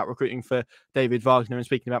talking about recruiting for David Wagner and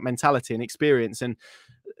speaking about mentality and experience, and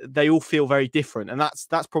they all feel very different. And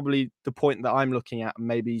that's probably the point that I'm looking at, and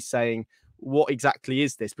maybe saying, what exactly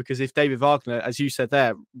is this? Because if David Wagner, as you said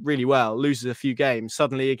there really well, loses a few games,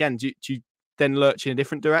 suddenly again, do you then lurch in a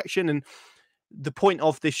different direction? And the point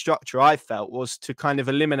of this structure, I felt, was to kind of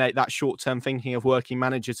eliminate that short-term thinking of working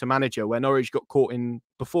manager to manager, where Norwich got caught in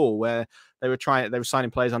before, where they were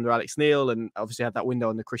signing players under Alex Neil, and obviously had that window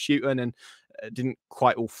under Chris Hughton, and didn't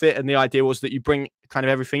quite all fit. And the idea was that you bring kind of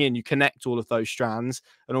everything in, you connect all of those strands,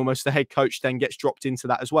 and almost the head coach then gets dropped into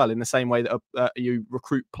that as well. In the same way that you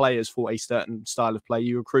recruit players for a certain style of play,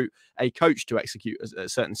 you recruit a coach to execute a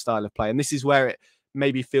certain style of play. And this is where it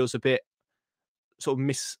maybe feels a bit sort of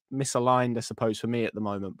misaligned, I suppose, for me at the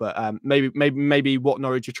moment. But maybe what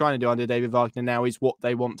Norwich are trying to do under David Wagner now is what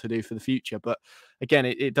they want to do for the future. But again,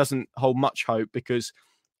 it doesn't hold much hope, because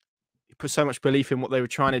you put so much belief in what they were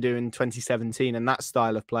trying to do in 2017 and that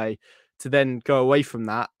style of play, to then go away from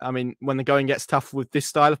that. I mean, when the going gets tough with this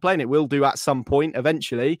style of play, and it will do at some point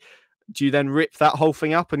eventually, do you then rip that whole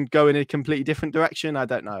thing up and go in a completely different direction? I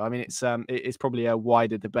don't know. I mean, it's probably a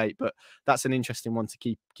wider debate, but that's an interesting one to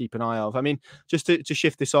keep an eye of. I mean, just to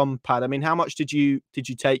shift this on, Pad, I mean, how much did you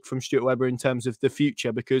take from Stuart Webber in terms of the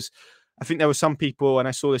future? Because I think there were some people, and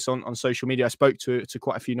I saw this on social media, I spoke to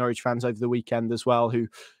quite a few Norwich fans over the weekend as well, who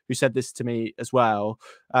said this to me as well,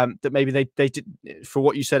 that maybe they did, for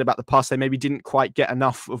what you said about the past, they maybe didn't quite get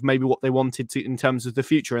enough of maybe what they wanted to in terms of the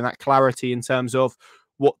future, and that clarity in terms of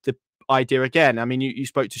what the idea again. I mean, you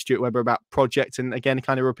spoke to Stuart Webber about project, and again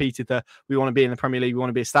kind of repeated that we want to be in the Premier League, we want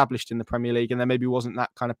to be established in the Premier League, and there maybe wasn't that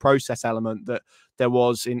kind of process element that there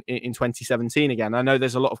was in 2017 again. I know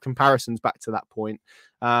there's a lot of comparisons back to that point.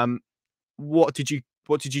 What did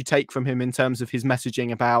you take from him in terms of his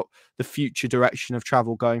messaging about the future direction of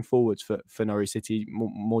travel going forwards for Norwich City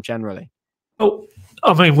more generally? Oh,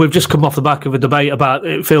 I mean, we've just come off the back of a debate about,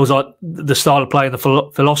 it feels like the style of play and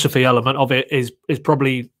the philosophy element of it is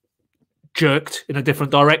probably jerked in a different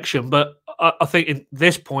direction. But I think in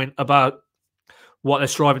this point about what they're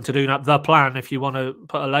striving to do now, the plan, if you want to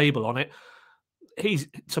put a label on it, he's,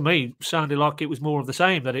 to me, sounded like it was more of the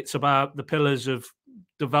same, that it's about the pillars of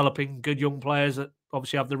developing good young players that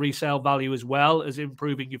obviously have the resale value, as well as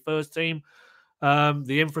improving your first team.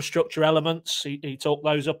 The infrastructure elements, he talked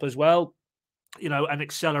those up as well, and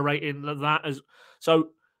accelerating that.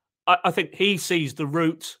 So I think he sees the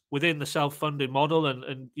route within the self-funding model,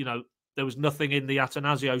 and there was nothing in the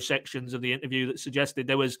Atanasio sections of the interview that suggested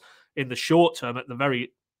there was, in the short term, at the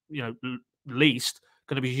very least,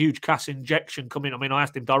 going to be a huge cash injection coming. I mean, I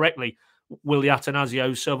asked him directly, will the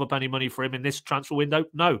Atanasio serve up any money for him in this transfer window?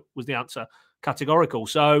 No, was the answer. Categorical.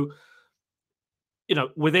 So,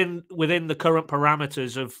 within the current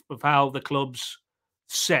parameters of how the club's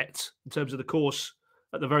set in terms of the course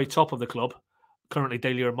at the very top of the club, currently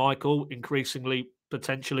Delia and Michael, increasingly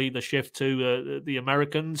potentially the shift to the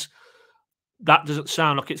Americans, that doesn't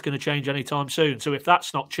sound like it's going to change anytime soon. So if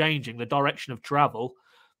that's not changing the direction of travel,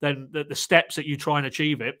 then the steps that you try and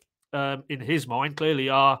achieve it, in his mind, clearly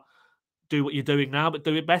are do what you're doing now, but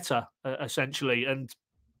do it better, essentially. And,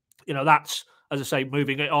 that's, as I say,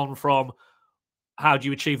 moving it on from how do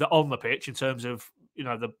you achieve that on the pitch in terms of,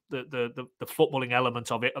 the footballing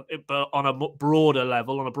element of it, but on a broader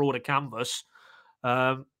level, on a broader canvas,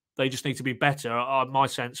 they just need to be better. My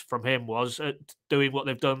sense from him was at doing what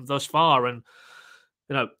they've done thus far, and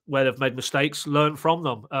where they've made mistakes, learn from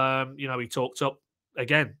them. He talked up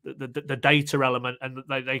again the data element, and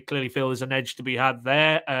they clearly feel there's an edge to be had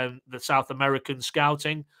there, and the South American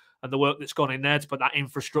scouting and the work that's gone in there to put that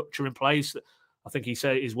infrastructure in place. I think he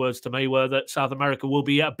said, his words to me were that South America will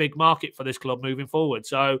be a big market for this club moving forward.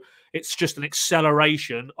 So it's just an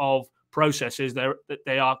acceleration of processes that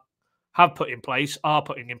they have put in place, are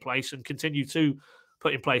putting in place, and continue to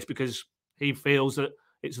put in place, because he feels that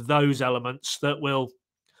it's those elements that will,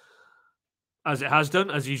 as it has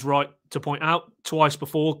done, as he's right to point out, twice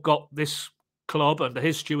before got this club under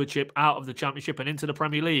his stewardship out of the Championship and into the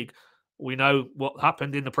Premier League. We know what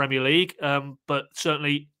happened in the Premier League, but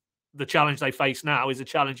certainly the challenge they face now is a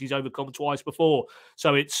challenge he's overcome twice before.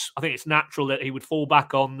 So I think it's natural that he would fall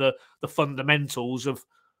back on the fundamentals of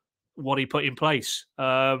what he put in place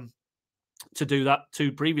to do that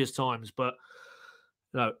 2 previous times. But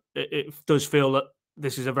it does feel that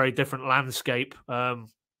this is a very different landscape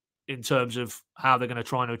in terms of how they're going to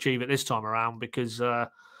try and achieve it this time around, because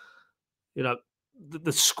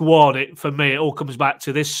the squad, for me, it all comes back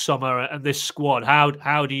to this summer and this squad.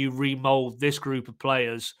 How do you remold this group of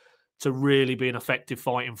players to really be an effective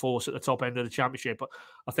fighting force at the top end of the Championship? But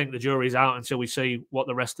I think the jury's out until we see what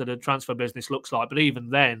the rest of the transfer business looks like. But even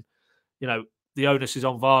then, the onus is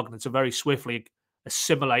on Wagner to very swiftly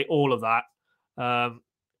assimilate all of that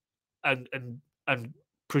and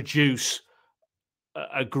produce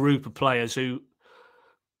a group of players who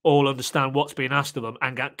all understand what's being asked of them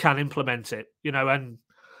and can implement it. And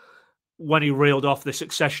when he reeled off the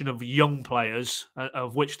succession of young players,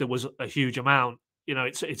 of which there was a huge amount,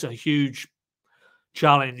 it's a huge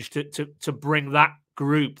challenge to bring that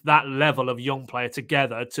group, that level of young player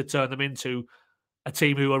together to turn them into a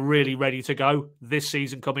team who are really ready to go this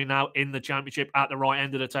season coming now in the Championship at the right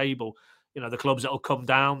end of the table. The clubs that will come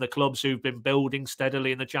down, the clubs who've been building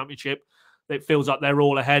steadily in the Championship, it feels like they're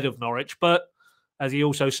all ahead of Norwich. But as he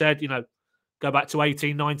also said, go back to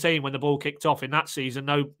 18-19 when the ball kicked off in that season.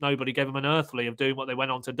 Nobody gave them an earthly of doing what they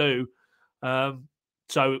went on to do.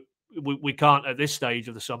 So we can't at this stage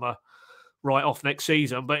of the summer write off next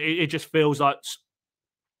season. But it just feels like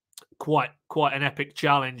quite an epic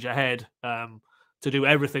challenge ahead to do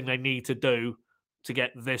everything they need to do to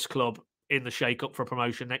get this club in the shake-up for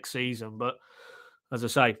promotion next season. But as I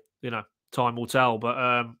say, time will tell.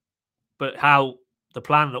 But how the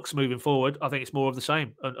plan looks moving forward, I think it's more of the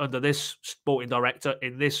same. Under this sporting director,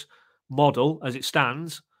 in this model as it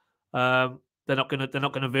stands, they're not going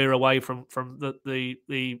to veer away from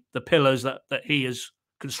the pillars that he has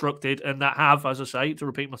constructed and that have, as I say, to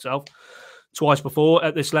repeat myself, twice before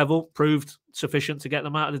at this level proved sufficient to get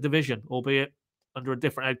them out of the division, albeit under a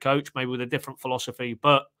different head coach, maybe with a different philosophy.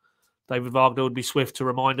 But David Wagner would be swift to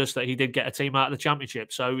remind us that he did get a team out of the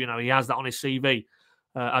Championship. So, he has that on his CV.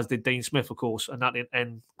 As did Dean Smith, of course, and that didn't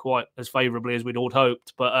end quite as favourably as we'd all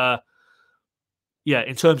hoped. But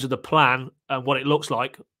in terms of the plan and what it looks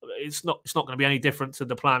like, it's not going to be any different to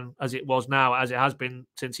the plan as it was now, as it has been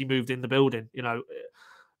since he moved in the building.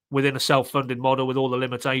 Within a self-funded model with all the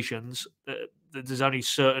limitations, there's only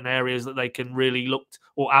certain areas that they can really look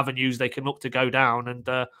or avenues they can look to go down,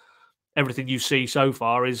 and everything you see so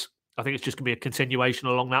far is, I think it's just going to be a continuation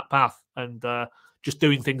along that path and just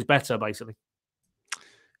doing things better, basically.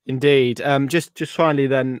 Indeed. Just finally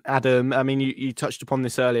then, Adam, I mean, you touched upon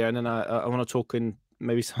this earlier, and then I want to talk in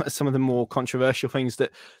maybe some of the more controversial things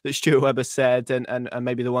that Stuart Webber said, and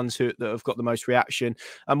maybe the ones that have got the most reaction.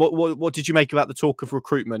 And what did you make about the talk of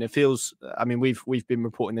recruitment? It feels, I mean, we've been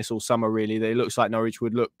reporting this all summer, really, that it looks like Norwich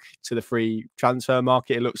would look to the free transfer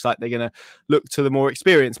market. It looks like they're going to look to the more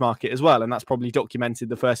experienced market as well, and that's probably documented.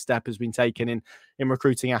 The first step has been taken in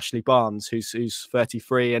recruiting Ashley Barnes, who's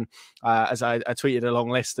 33, and as I tweeted a long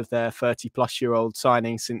list of their 30-plus-year-old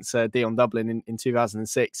signings since Dion Dublin in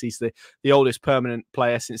 2006. He's the oldest permanent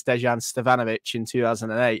player since Dejan Stevanovic in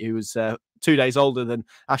 2008, who was 2 days older than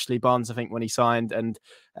Ashley Barnes, I think, when he signed. And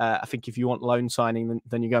I think if you want loan signing,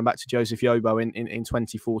 then you're going back to Joseph Yobo in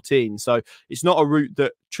 2014. So it's not a route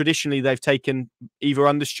that traditionally they've taken either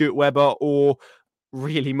under Stuart Webber or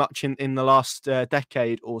really much in the last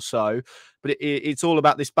decade or so. But it's all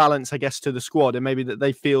about this balance, I guess, to the squad, and maybe that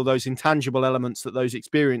they feel those intangible elements that those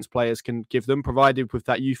experienced players can give them, provided with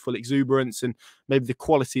that youthful exuberance and maybe the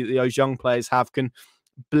quality that those young players have, can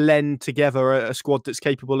blend together a squad that's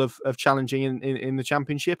capable of challenging in the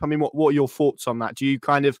Championship. I mean, what are your thoughts on that? Do you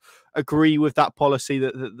kind of agree with that policy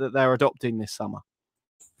that they're adopting this summer?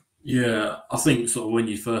 Yeah, I think sort of when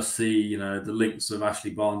you first see, the links of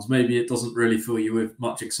Ashley Barnes, maybe it doesn't really fill you with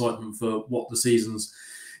much excitement for what the season's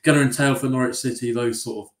going to entail for Norwich City. Those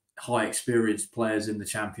sort of high experienced players in the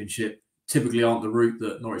Championship typically aren't the route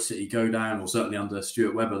that Norwich City go down, or certainly under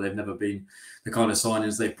Stuart Webber, they've never been the kind of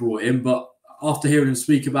signings they've brought in. But after hearing him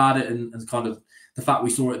speak about it and kind of the fact we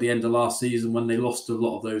saw at the end of last season when they lost a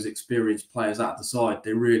lot of those experienced players at the side,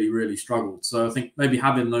 they really, really struggled. So I think maybe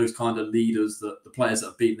having those kind of leaders, the players that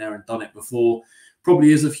have been there and done it before,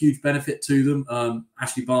 probably is of huge benefit to them.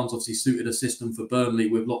 Ashley Barnes obviously suited a system for Burnley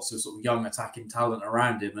with lots of sort of young attacking talent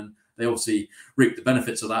around him, and they obviously reaped the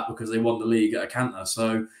benefits of that because they won the league at a canter.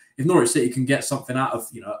 So if Norwich City can get something out of,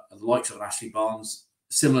 the likes of Ashley Barnes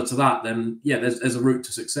similar to that, then yeah, there's a route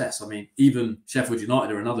to success. I mean, even Sheffield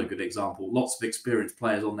United are another good example. Lots of experienced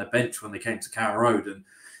players on their bench when they came to Carrow Road, and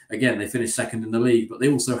again, they finished second in the league, but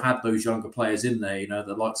they also had those younger players in there,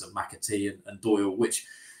 the likes of McAtee and Doyle, which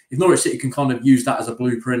if Norwich City can kind of use that as a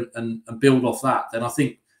blueprint and build off that, then I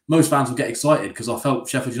think most fans will get excited because I felt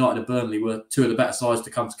Sheffield United and Burnley were two of the better sides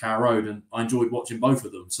to come to Carrow Road, and I enjoyed watching both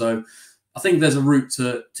of them. So I think there's a route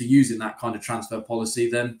to using that kind of transfer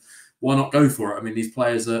policy. Then why not go for it? I mean, these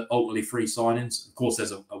players are ultimately free signings. Of course,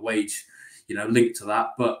 there's a wage, linked to that,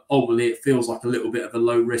 but ultimately it feels like a little bit of a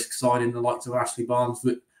low risk signing, the likes of Ashley Barnes,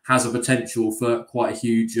 but has a potential for quite a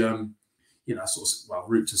huge,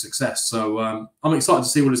 route to success. So I'm excited to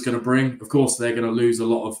see what it's going to bring. Of course, they're going to lose a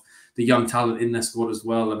lot of the young talent in their squad as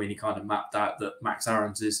well. I mean, he kind of mapped out that Max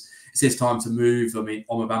Aarons it's his time to move. I mean,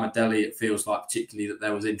 Omar Bamadeli, it feels like particularly that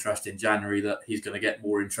there was interest in January that he's going to get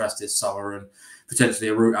more interest this summer, and potentially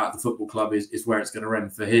a route out of the football club is where it's going to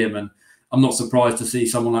end for him. And I'm not surprised to see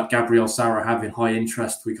someone like Gabriel Sara having high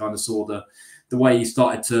interest. We kind of saw the way he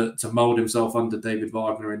started to mould himself under David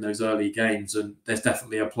Wagner in those early games, and there's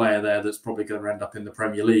definitely a player there that's probably going to end up in the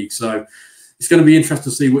Premier League. So it's going to be interesting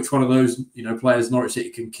to see which one of those players Norwich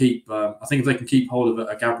City can keep. I think if they can keep hold of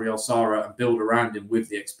a Gabriel Sara and build around him with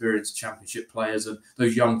the experienced Championship players and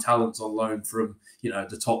those young talents on loan from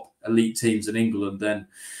the top elite teams in England, then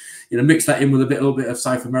mix that in with a little bit of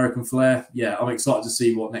South American flair. Yeah, I'm excited to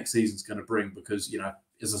see what next season's going to bring because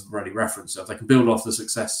as I've already referenced, if they can build off the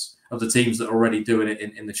success of the teams that are already doing it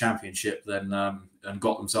in the Championship, then and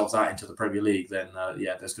got themselves out into the Premier League, then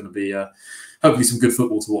there's going to be hopefully some good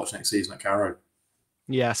football to watch next season at Carrow.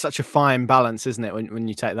 Yeah, such a fine balance, isn't it, when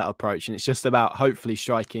you take that approach? And it's just about hopefully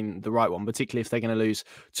striking the right one, particularly if they're going to lose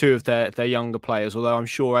two of their younger players. Although I'm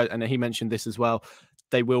sure, and he mentioned this as well,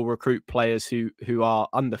 they will recruit players who are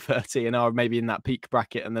under 30 and are maybe in that peak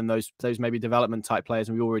bracket, and then those maybe development type players.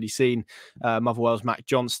 And we've already seen Motherwell's Mac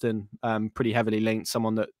Johnston pretty heavily linked,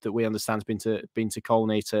 someone that we understand has been to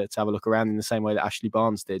Colney to have a look around in the same way that Ashley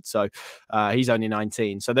Barnes did. So he's only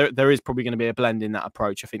 19. So there is probably going to be a blend in that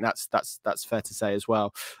approach. I think that's fair to say as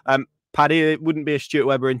well. Paddy, it wouldn't be a Stuart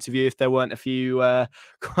Webber interview if there weren't a few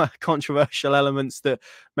controversial elements that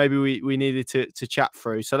maybe we needed to chat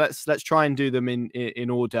through. So let's try and do them in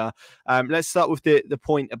order. Let's start with the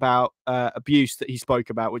point about abuse that he spoke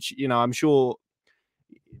about, which I'm sure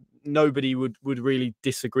nobody would really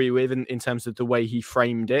disagree with in terms of the way he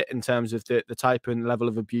framed it, in terms of the type and level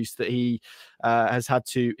of abuse that he has had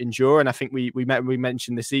to endure. And I think we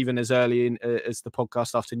mentioned this even as early in as the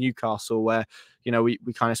podcast after Newcastle, where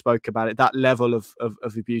we kind of spoke about it, that level of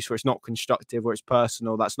abuse where it's not constructive, where it's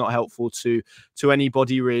personal, that's not helpful to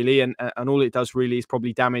anybody really, and all it does really is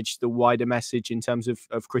probably damage the wider message in terms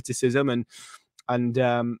of criticism and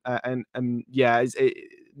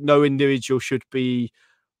no individual should be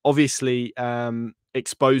obviously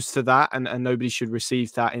exposed to that, and nobody should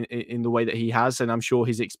receive that in the way that he has. And I'm sure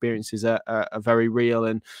his experiences are very real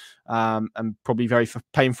and probably very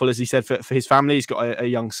painful, as he said, for his family. He's got a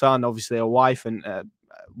young son, obviously a wife, and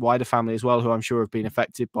wider family as well, who I'm sure have been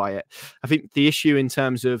affected by it. I think the issue in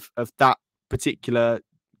terms of that particular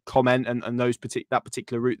comment and that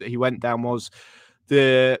particular route that he went down was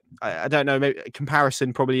I don't know, maybe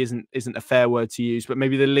comparison probably isn't a fair word to use, but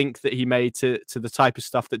maybe the link that he made to the type of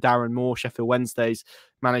stuff that Darren Moore, Sheffield Wednesday's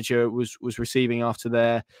manager, was receiving after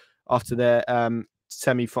their first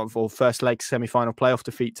leg semi-final playoff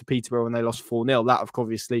defeat to Peterborough when they lost 4-0. That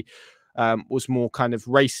obviously was more kind of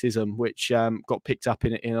racism, which got picked up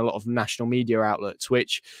in a lot of national media outlets,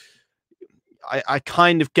 which I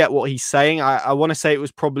kind of get what he's saying. I want to say it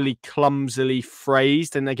was probably clumsily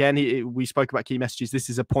phrased. And again, we spoke about key messages.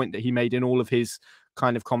 This is a point that he made in all of his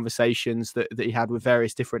kind of conversations that he had with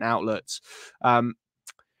various different outlets. The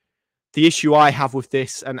issue I have with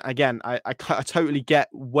this, and again, I totally get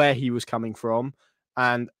where he was coming from,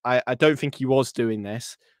 and I don't think he was doing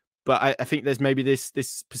this, but I think there's maybe this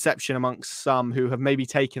perception amongst some who have maybe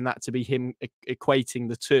taken that to be him equating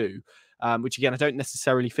the two. Which again, I don't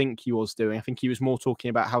necessarily think he was doing. I think he was more talking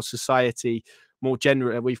about how society more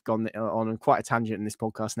generally, we've gone on quite a tangent in this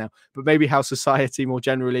podcast now, but maybe how society more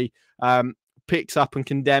generally picks up and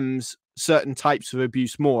condemns certain types of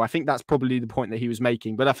abuse more. I think that's probably the point that he was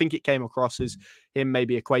making, but I think it came across as him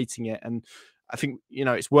maybe equating it. And I think,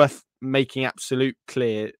 it's worth making absolute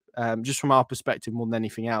clear, just from our perspective more than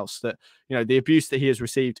anything else, that, the abuse that he has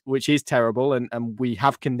received, which is terrible and we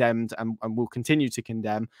have condemned and will continue to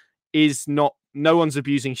condemn, is not, no one's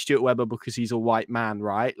abusing Stuart Webber because he's a white man,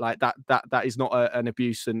 right? Like that is not an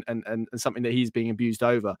abuse and something that he's being abused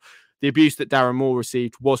over. The abuse that Darren Moore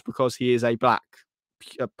received was because he is a black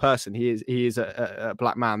person. He is a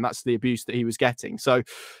black man. That's the abuse that he was getting. So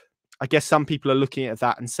I guess some people are looking at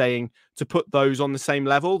that and saying to put those on the same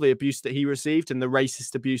level, the abuse that he received and the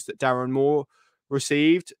racist abuse that Darren Moore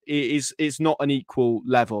received is not an equal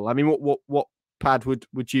level. I mean, what Pad,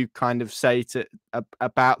 would you kind of say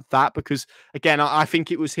about that? Because again, I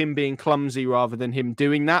think it was him being clumsy rather than him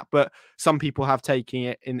doing that. But some people have taken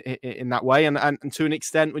it in that way, and to an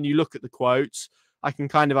extent, when you look at the quotes, I can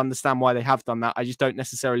kind of understand why they have done that. I just don't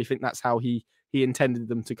necessarily think that's how he intended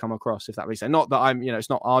them to come across, if that makes sense. Not that I'm, it's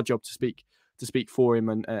not our job to speak for him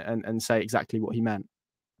and say exactly what he meant.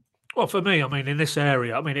 Well, for me, I mean, in this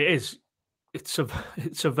area, I mean, it's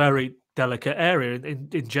a very delicate area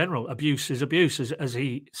in general. Abuse is abuse, as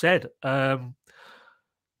he said. And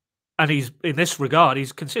he's, in this regard,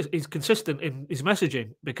 he's consistent in his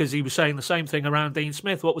messaging, because he was saying the same thing around Dean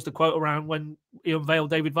Smith. What was the quote around when he unveiled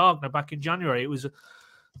David Wagner back in January? It was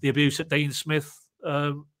the abuse that Dean Smith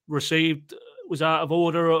received was out of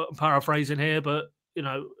order. I'm paraphrasing here, but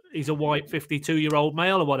he's a white 52-year-old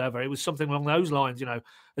male or whatever. It was something along those lines,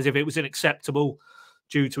 as if it was unacceptable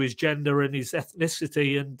due to his gender and his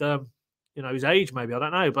ethnicity and his age, maybe, I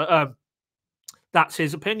don't know, but that's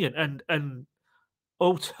his opinion. And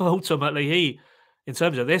ultimately, he, in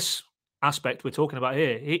terms of this aspect we're talking about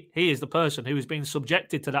here, he is the person who has been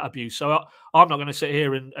subjected to that abuse. So I'm not going to sit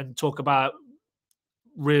here and talk about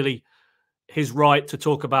really his right to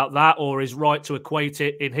talk about that, or his right to equate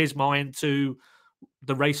it in his mind to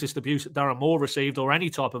the racist abuse that Darren Moore received, or any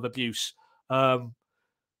type of abuse,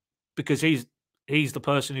 because he's the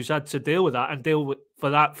person who's had to deal with that and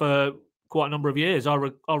for quite a number of years.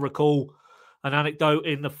 I'll recall an anecdote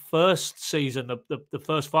in the first season, the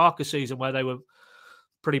first Farker season, where they were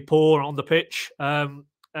pretty poor on the pitch, and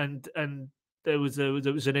there was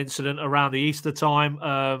an incident around the Easter time,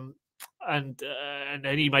 and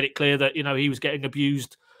he made it clear that he was getting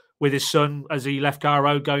abused with his son as he left Car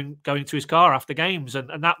Road going to his car after games,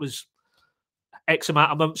 and that was X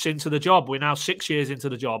amount of months into the job. We're now 6 years into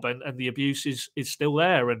the job, and the abuse is still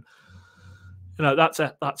there, and that's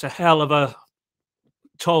a hell of a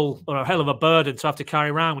toll, or a hell of a burden to have to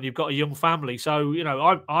carry around when you've got a young family. So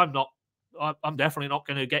I'm definitely not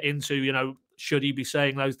going to get into should he be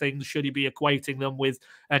saying those things, should he be equating them with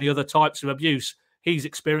any other types of abuse. He's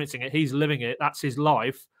experiencing it, he's living it, that's his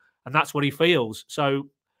life, and that's what he feels. So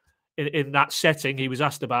in that setting, he was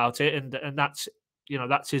asked about it, and that's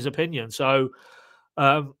that's his opinion. So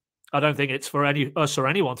I don't think it's for us or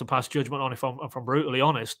anyone to pass judgment on, if I'm brutally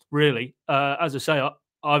honest, really. As I say,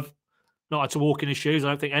 I've not had to walk in his shoes. I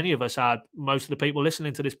don't think any of us had. Most of the people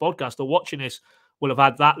listening to this podcast or watching this will have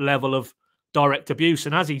had that level of direct abuse.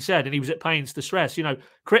 And as he said, and he was at pains to stress,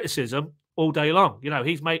 criticism all day long.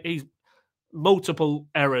 He's multiple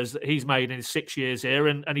errors that he's made in his 6 years here,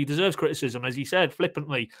 and he deserves criticism. As he said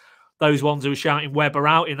flippantly, those ones who were shouting Webber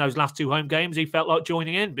out in those last 2 home games, he felt like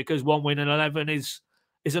joining in, because 1 win in 11 is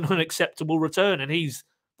an unacceptable return, and he's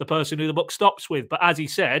the person who the book stops with. But as he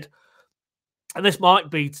said, and this might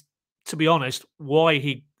be, to be honest, why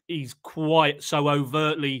he's quite so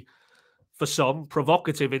overtly, for some,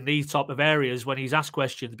 provocative in these type of areas when he's asked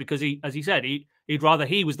questions, because as he said, he'd rather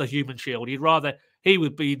he was the human shield. He'd rather he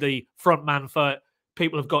would be the front man for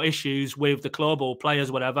people who've got issues with the club or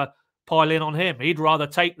players, whatever, pile in on him. He'd rather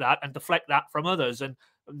take that and deflect that from others. And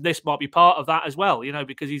this might be part of that as well,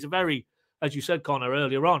 because he's a very, as you said, Connor,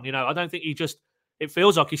 earlier on, I don't think it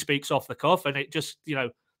feels like he speaks off the cuff, and it just,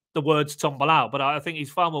 the words tumble out. But I think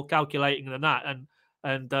he's far more calculating than that,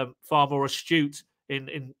 and far more astute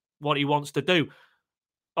in what he wants to do.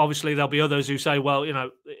 Obviously, there'll be others who say, well,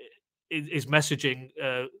 his messaging,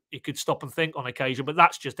 he could stop and think on occasion, but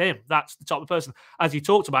that's just him. That's the type of person, as he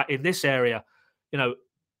talked about in this area,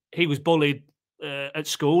 he was bullied at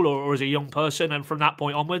school or as a young person, and from that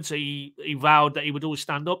point onwards, he vowed that he would always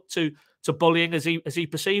stand up to bullying as he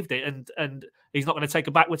perceived it, and he's not going to take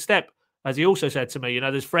a backward step. As he also said to me,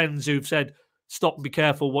 there's friends who've said, stop and be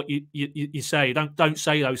careful what you say. Don't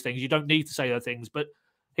say those things. You don't need to say those things. But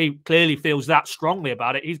he clearly feels that strongly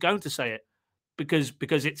about it. He's going to say it because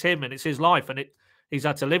it's him and it's his life, and he's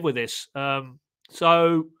had to live with this.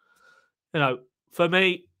 So, for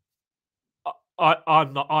me,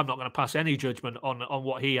 I'm not going to pass any judgment on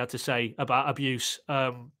what he had to say about abuse,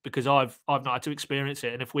 because I've not had to experience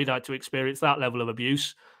it. And if we'd had to experience that level of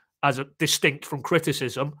abuse as a distinct from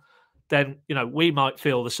criticism, then we might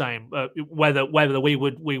feel the same. Whether we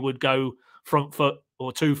would go front foot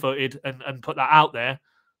or 2-footed and put that out there,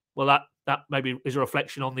 well, that maybe is a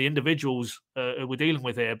reflection on the individuals who we're dealing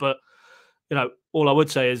with here. But all I would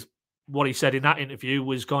say is what he said in that interview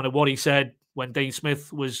was kind of what he said when Dean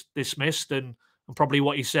Smith was dismissed, and probably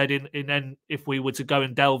what he said in then if we were to go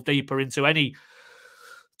and delve deeper into any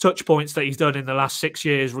touch points that he's done in the last 6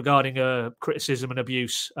 years regarding criticism and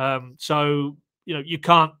abuse. So you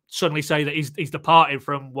can't suddenly say that he's departed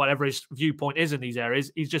from whatever his viewpoint is in these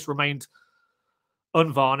areas. He's just remained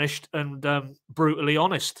unvarnished and brutally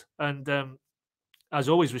honest. And as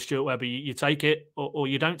always with Stuart Webber, you take it or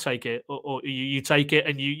you don't take it, or you take it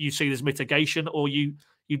and you see there's mitigation, or you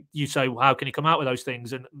say, well, how can you come out with those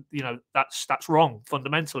things? And that's wrong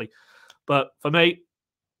fundamentally. But for me,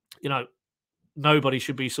 nobody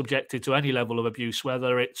should be subjected to any level of abuse,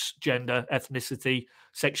 whether it's gender, ethnicity,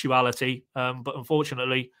 sexuality. But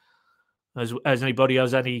unfortunately, as anybody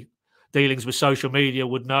has any dealings with social media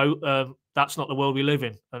would know, that's not the world we live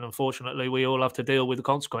in. And unfortunately, we all have to deal with the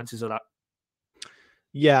consequences of that.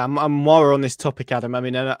 Yeah, I'm more on this topic, Adam. I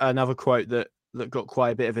mean, another quote that got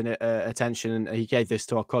quite a bit of attention, and he gave this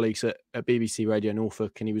to our colleagues at BBC Radio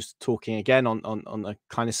Norfolk, and he was talking again on a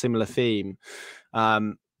kind of similar theme.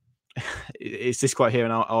 It's this quote here,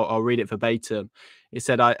 and I'll read it verbatim. It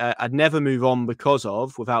said, I'd never move on because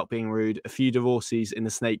of, without being rude, a few divorcees in the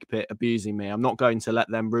snake pit abusing me. I'm not going to let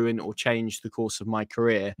them ruin or change the course of my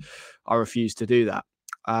career. I refuse to do that.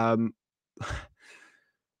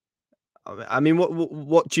 I mean,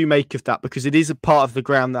 what do you make of that? Because it is a part of the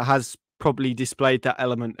ground that has probably displayed that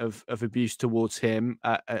element of abuse towards him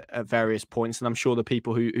at various points, and I'm sure the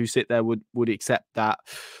people who sit there would accept that.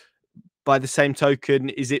 By the same token,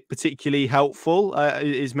 is it particularly helpful?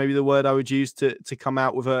 Is maybe the word I would use to come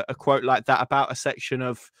out with a quote like that about a section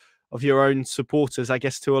of your own supporters? I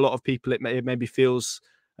guess to a lot of people, it maybe feels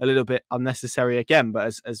a little bit unnecessary again.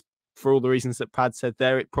 But as for all the reasons that Pad said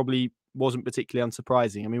there, it probably wasn't particularly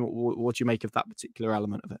unsurprising. I mean, what do you make of that particular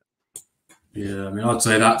element of it? Yeah, I mean, I'd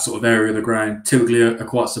say that sort of area of the ground typically are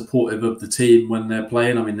quite supportive of the team when they're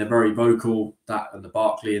playing. I mean, they're very vocal, that and the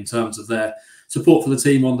Barclay, in terms of their support for the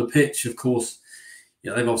team on the pitch. Of course,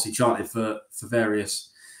 they've obviously chanted for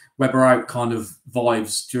various Webber out kind of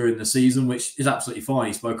vibes during the season, which is absolutely fine.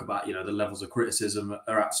 He spoke about, the levels of criticism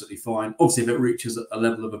are absolutely fine. Obviously, if it reaches a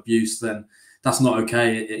level of abuse, then that's not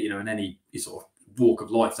okay. In any sort of walk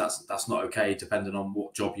of life, that's not okay, depending on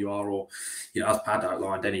what job you are, or as Pad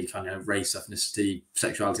outlined, any kind of race, ethnicity,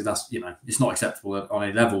 sexuality, that's it's not acceptable on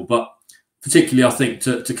any level. But particularly, I think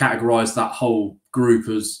to categorize that whole group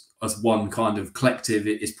as one kind of collective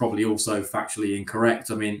is probably also factually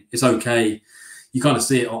incorrect. I mean, it's okay, you kind of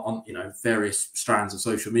see it on various strands of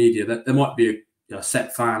social media that there might be a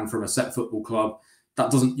set fan from a set football club.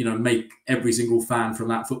 That doesn't make every single fan from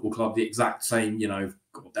that football club the exact same.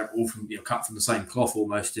 They're all from cut from the same cloth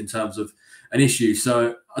almost in terms of an issue.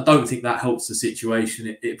 So I don't think that helps the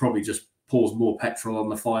situation. It probably just pours more petrol on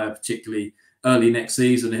the fire, particularly early next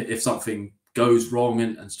season. If something goes wrong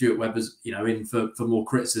and Stuart Webber's in for more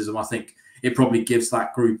criticism, I think it probably gives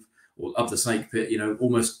that group of the snake pit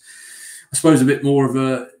almost, I suppose, a bit more of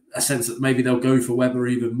a sense that maybe they'll go for Webber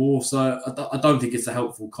even more. So I don't think it's a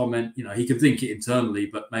helpful comment. He can think it internally,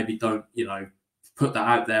 but maybe don't put that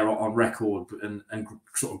out there on record and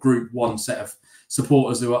sort of group one set of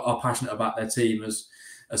supporters who are passionate about their team as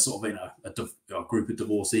sort of a group of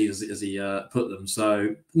divorcees, as he put them.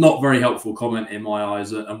 So not very helpful comment in my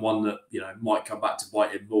eyes, and one that might come back to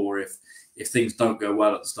bite him more if things don't go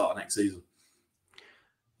well at the start of next season.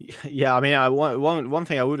 Yeah, I mean, one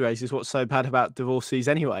thing I would raise is what's so bad about divorcees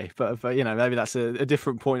anyway. But maybe that's a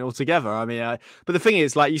different point altogether. I mean, but the thing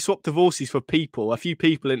is, like, you swap divorcees for people, a few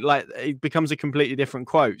people, and like it becomes a completely different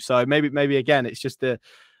quote. So maybe again, it's just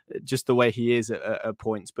the way he is at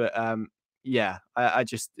points. But yeah, I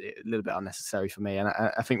just a little bit unnecessary for me. And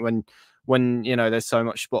I think when there's so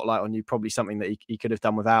much spotlight on you, probably something that he could have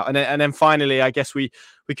done without. And then finally, I guess we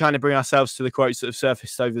kind of bring ourselves to the quotes that have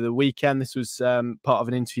surfaced over the weekend. This was part of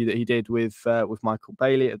an interview that he did with Michael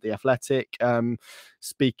Bailey at The Athletic,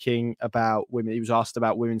 speaking about women. He was asked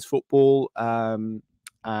about women's football, and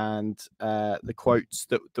the quotes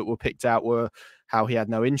that were picked out were how he had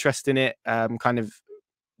no interest in it, kind of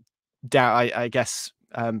doubt, I guess,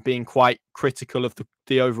 being quite critical of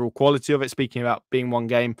the overall quality of it, speaking about being one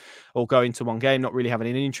game or going to one game, not really having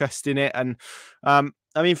any interest in it. And I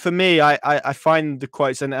mean, for me, I find the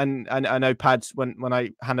quotes, and I know, Pad, when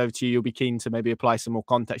I hand over to you, you'll be keen to maybe apply some more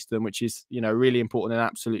context to them, which is really important and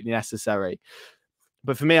absolutely necessary.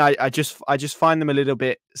 But for me, I just find them a little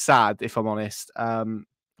bit sad, if I'm honest,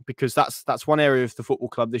 because that's one area of the football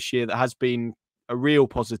club this year that has been a real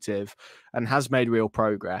positive and has made real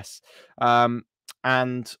progress.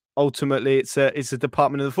 And ultimately, it's a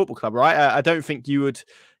department of the football club, right? I don't think you would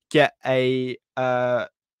get a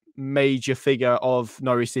major figure of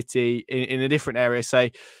Norwich City in a different area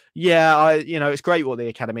say, yeah, it's great what the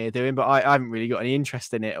academy are doing, but I haven't really got any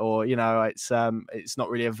interest in it, or it's not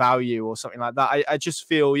really a value or something like that. I just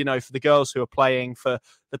feel, for the girls who are playing, for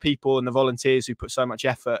the people and the volunteers who put so much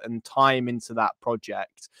effort and time into that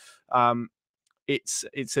project,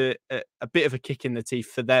 it's a bit of a kick in the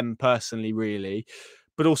teeth for them personally, really.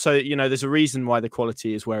 But also, there's a reason why the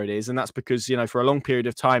quality is where it is. And that's because, for a long period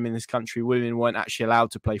of time in this country, women weren't actually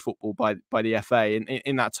allowed to play football by the FA. And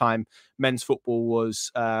in that time, men's football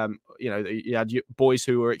was, you had boys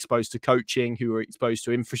who were exposed to coaching, who were exposed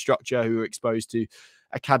to infrastructure, who were exposed to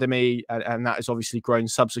academy. And that has obviously grown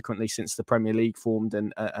subsequently since the Premier League formed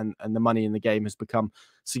and the money in the game has become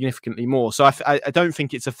significantly more. So I don't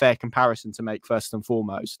think it's a fair comparison to make, first and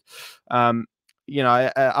foremost.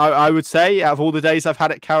 I would say out of all the days I've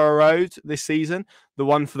had at Carrow Road this season, the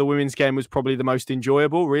one for the women's game was probably the most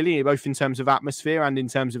enjoyable, really, both in terms of atmosphere and in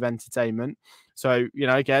terms of entertainment. So,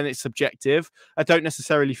 again, it's subjective. I don't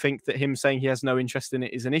necessarily think that him saying he has no interest in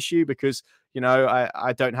it is an issue because,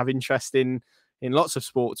 I don't have interest in lots of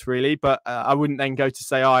sports, really. But I wouldn't then go to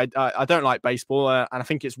say, I don't like baseball and I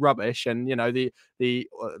think it's rubbish. And, the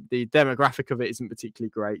demographic of it isn't particularly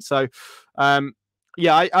great. So,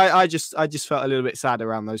 yeah, I just felt a little bit sad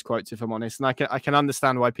around those quotes, if I'm honest, and I can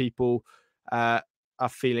understand why people are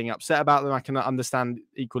feeling upset about them. I can understand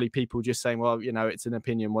equally people just saying, well, it's an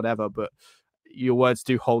opinion, whatever. But your words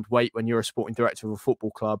do hold weight when you're a sporting director of a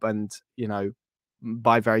football club, and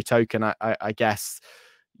by very token, I guess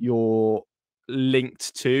you're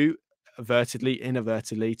linked to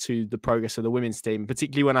inadvertently to the progress of the women's team,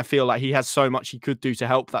 particularly when I feel like he has so much he could do to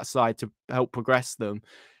help that side, to help progress them.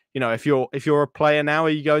 If you're a player now, are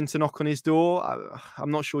you going to knock on his door?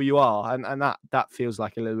 I'm not sure you are, and that feels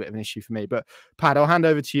like a little bit of an issue for me. But Pad, I'll hand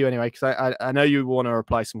over to you anyway, because I know you want to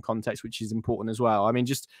apply some context, which is important as well. I mean,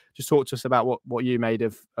 just talk to us about what you made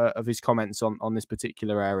of his comments on this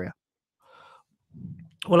particular area.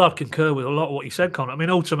 Well, I concur with a lot of what you said, Connor. I mean,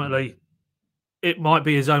 ultimately, it might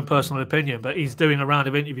be his own personal opinion, but he's doing a round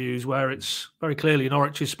of interviews where it's very clearly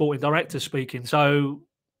Norwich's sporting director speaking. So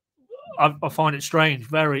I find it strange,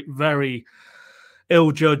 very, very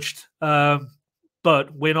ill-judged.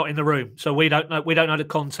 But we're not in the room, so we don't know. We don't know the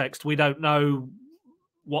context. We don't know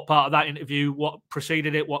what part of that interview, what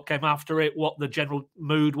preceded it, what came after it, what the general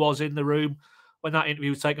mood was in the room when that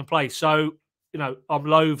interview was taking place. So, I'm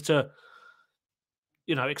loath to,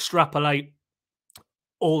 extrapolate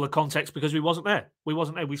all the context because we wasn't there. We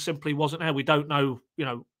wasn't there. We simply wasn't there. We don't know,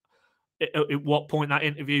 at what point that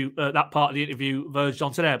interview, that part of the interview verged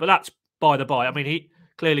onto there. But that's by the by. I mean, he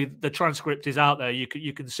clearly, the transcript is out there. You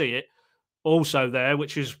can see it also there,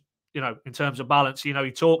 which is, in terms of balance, he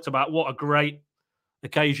talked about what a great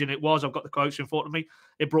occasion it was. I've got the quotes in front of me.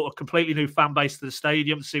 It brought a completely new fan base to the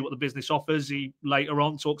stadium to see what the business offers. He later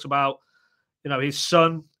on talks about, his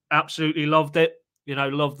son absolutely loved it.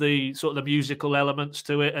 Loved the sort of the musical elements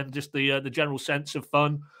to it and just the general sense of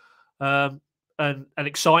fun and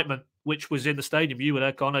excitement which was in the stadium. You were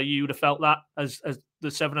there, Connor. You would have felt that as the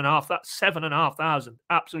 7,500,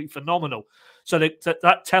 absolutely phenomenal. So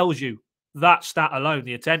that tells you, that stat alone,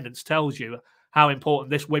 the attendance tells you how important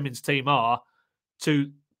this women's team are to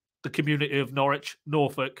the community of Norwich,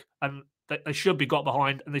 Norfolk, and they should be got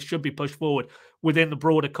behind and they should be pushed forward within the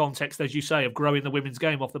broader context, as you say, of growing the women's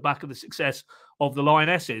game off the back of the success of the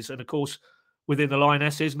Lionesses. And of course, within the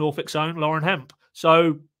Lionesses, Norfolk's own Lauren Hemp.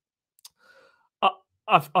 So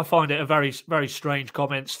I find it a very, very strange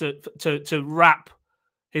comments to wrap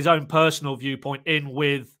his own personal viewpoint in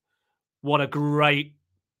with what a great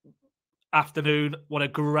afternoon, what a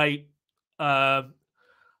great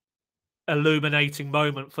illuminating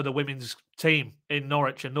moment for the women's team in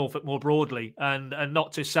Norwich and Norfolk more broadly, and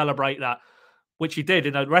not to celebrate that, which he did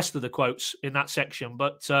in the rest of the quotes in that section.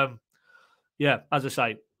 But yeah, as I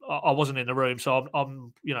say, I wasn't in the room, so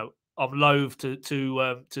I'm loath to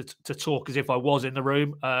talk as if I was in the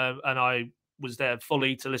room, and I was there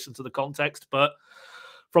fully to listen to the context. But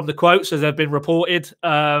from the quotes as they've been reported,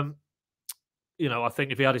 I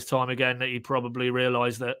think if he had his time again, that he'd probably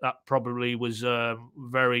realise that probably was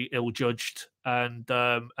very ill-judged and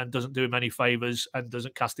doesn't do him any favours and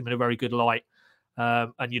doesn't cast him in a very good light.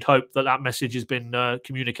 And you'd hope that message has been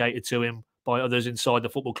communicated to him by others inside the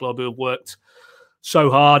football club who have worked so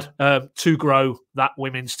hard to grow that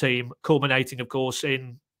women's team, culminating, of course,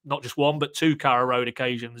 in not just one, but two Carrow Road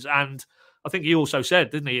occasions. And I think he also said,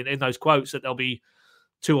 didn't he, in those quotes, that there'll be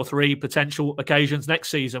 2 or 3 potential occasions next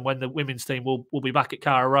season when the women's team will be back at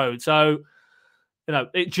Carrow Road. So,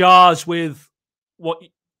 it jars with what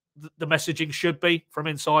the messaging should be from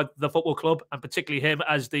inside the football club, and particularly him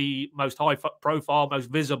as the most high-profile,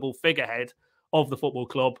 most visible figurehead of the football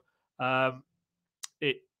club.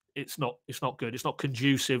 It's not good. It's not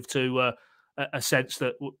conducive to a sense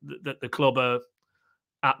that the club are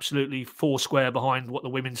absolutely foursquare behind what the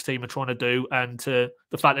women's team are trying to do, and to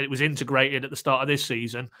the fact that it was integrated at the start of this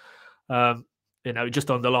season. it just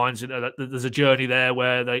underlines that there's a journey there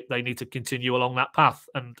where they need to continue along that path,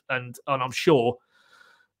 and I'm sure,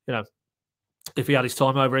 if he had his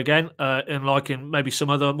time over again, and like in maybe some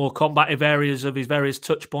other more combative areas of his various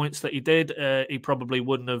touch points that he did, he probably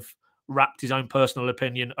wouldn't have wrapped his own personal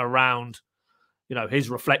opinion around, his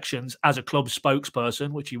reflections as a club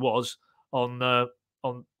spokesperson, which he was on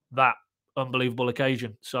that unbelievable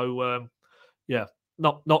occasion. So,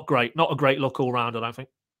 not great, not a great look all round, I don't think.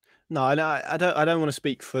 No, I don't want to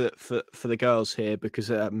speak for the girls here, because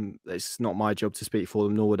it's not my job to speak for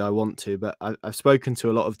them, nor would I want to. But I've spoken to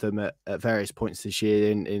a lot of them at various points this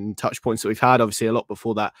year in touch points that we've had, obviously a lot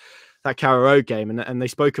before that Carrow Road game, and they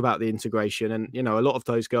spoke about the integration. And a lot of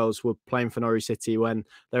those girls were playing for Norwich City when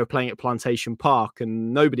they were playing at Plantation Park,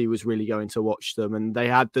 and nobody was really going to watch them. And they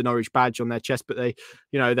had the Norwich badge on their chest, but they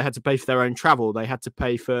had to pay for their own travel. They had to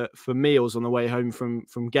pay for meals on the way home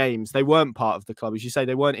from games. They weren't part of the club, as you say.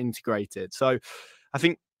 They weren't integrated. So I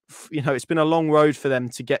think it's been a long road for them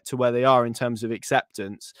to get to where they are in terms of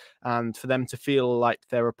acceptance, and for them to feel like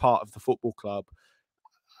they're a part of the football club.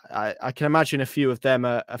 I can imagine a few of them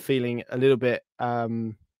are feeling a little bit,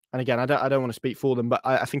 and again, I don't want to speak for them, but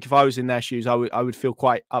I think if I was in their shoes, I would feel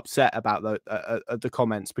quite upset about the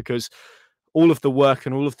comments, because all of the work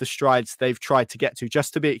and all of the strides they've tried to get to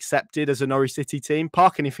just to be accepted as a Norwich City team,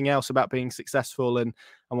 park anything else about being successful and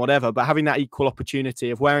whatever, but having that equal opportunity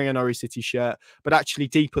of wearing a Norwich City shirt, but actually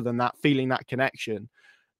deeper than that, feeling that connection,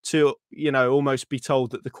 to almost be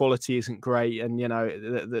told that the quality isn't great, and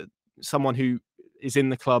that someone who is in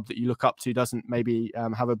the club that you look up to doesn't maybe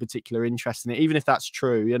have a particular interest in it. Even if that's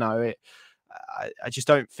true, I just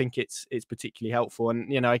don't think it's particularly helpful.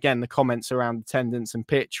 And again, the comments around attendance and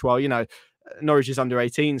pitch. Well, Norwich's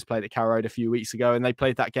under-18s played at Carrow Road a few weeks ago, and they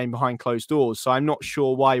played that game behind closed doors. So I'm not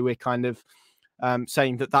sure why we're kind of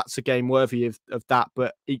saying that that's a game worthy of that.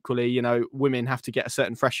 But equally, women have to get a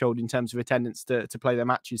certain threshold in terms of attendance to play their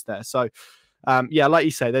matches there. So like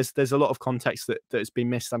you say, there's a lot of context that has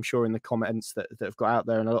been missed, I'm sure, in the comments that have got out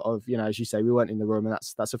there, and a lot of, as you say, we weren't in the room, and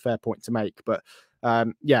that's a fair point to make. But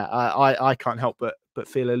I can't help but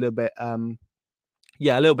feel a little bit a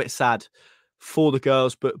little bit sad for the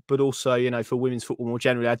girls, but also, for women's football more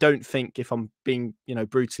generally. I don't think, if I'm being,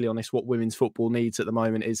 brutally honest, what women's football needs at the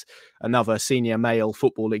moment is another senior male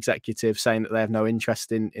football executive saying that they have no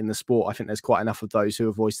interest in the sport. I think there's quite enough of those who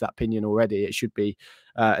have voiced that opinion already. It should be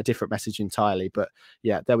a different message entirely. But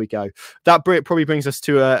yeah, there we go. That probably brings us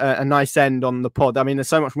to a nice end on the pod. I mean, there's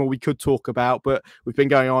so much more we could talk about, but we've been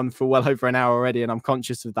going on for well over an hour already, and I'm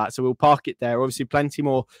conscious of that. So we'll park it there. Obviously, plenty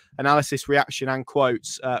more analysis, reaction, and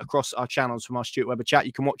quotes across our channels from our Stuart Webber chat.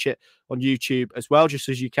 You can watch it on YouTube as well, just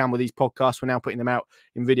as you can with these podcasts. We're now putting them out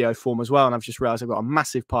in video form as well. And I've just realized I've got a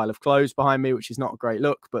massive pile of clothes behind me, which is not a great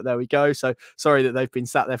look, but there we go. So sorry that they've been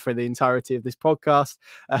sat there for the entirety of this podcast.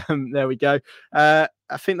 There we go.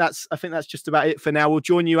 I think that's just about it for now. We'll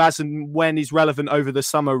join you as and when is relevant over the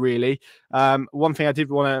summer, really. One thing I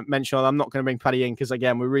did want to mention, I'm not going to bring Paddy in because,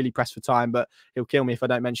 again, we're really pressed for time, but he'll kill me if I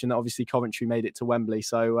don't mention that obviously Coventry made it to Wembley.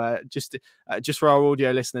 So just for our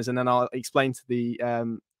audio listeners, and then I'll explain to the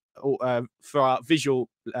for our visual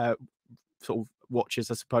sort of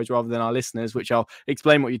watchers, I suppose, rather than our listeners, which I'll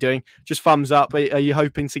explain what you're doing. Just thumbs up. Are you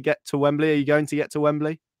hoping to get to Wembley? Are you going to get to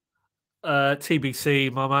Wembley?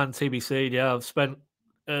 TBC, my man, TBC. Yeah, I've spent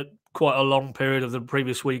quite a long period of the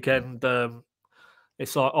previous weekend.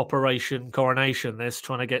 It's like Operation Coronation. This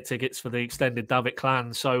trying to get tickets for the extended Davitt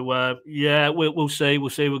clan. So we'll see. We'll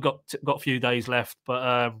see. We've got a few days left,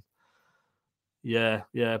 but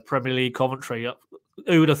Premier League Coventry.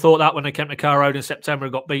 Who would have thought that when they came to Carrow Road in September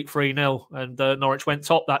and got beat 3-0, and Norwich went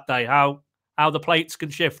top that day? How the plates can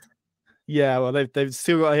shift. Yeah, well, they've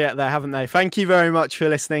still got to get there, haven't they? Thank you very much for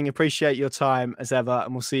listening. Appreciate your time as ever,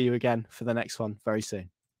 and we'll see you again for the next one very soon.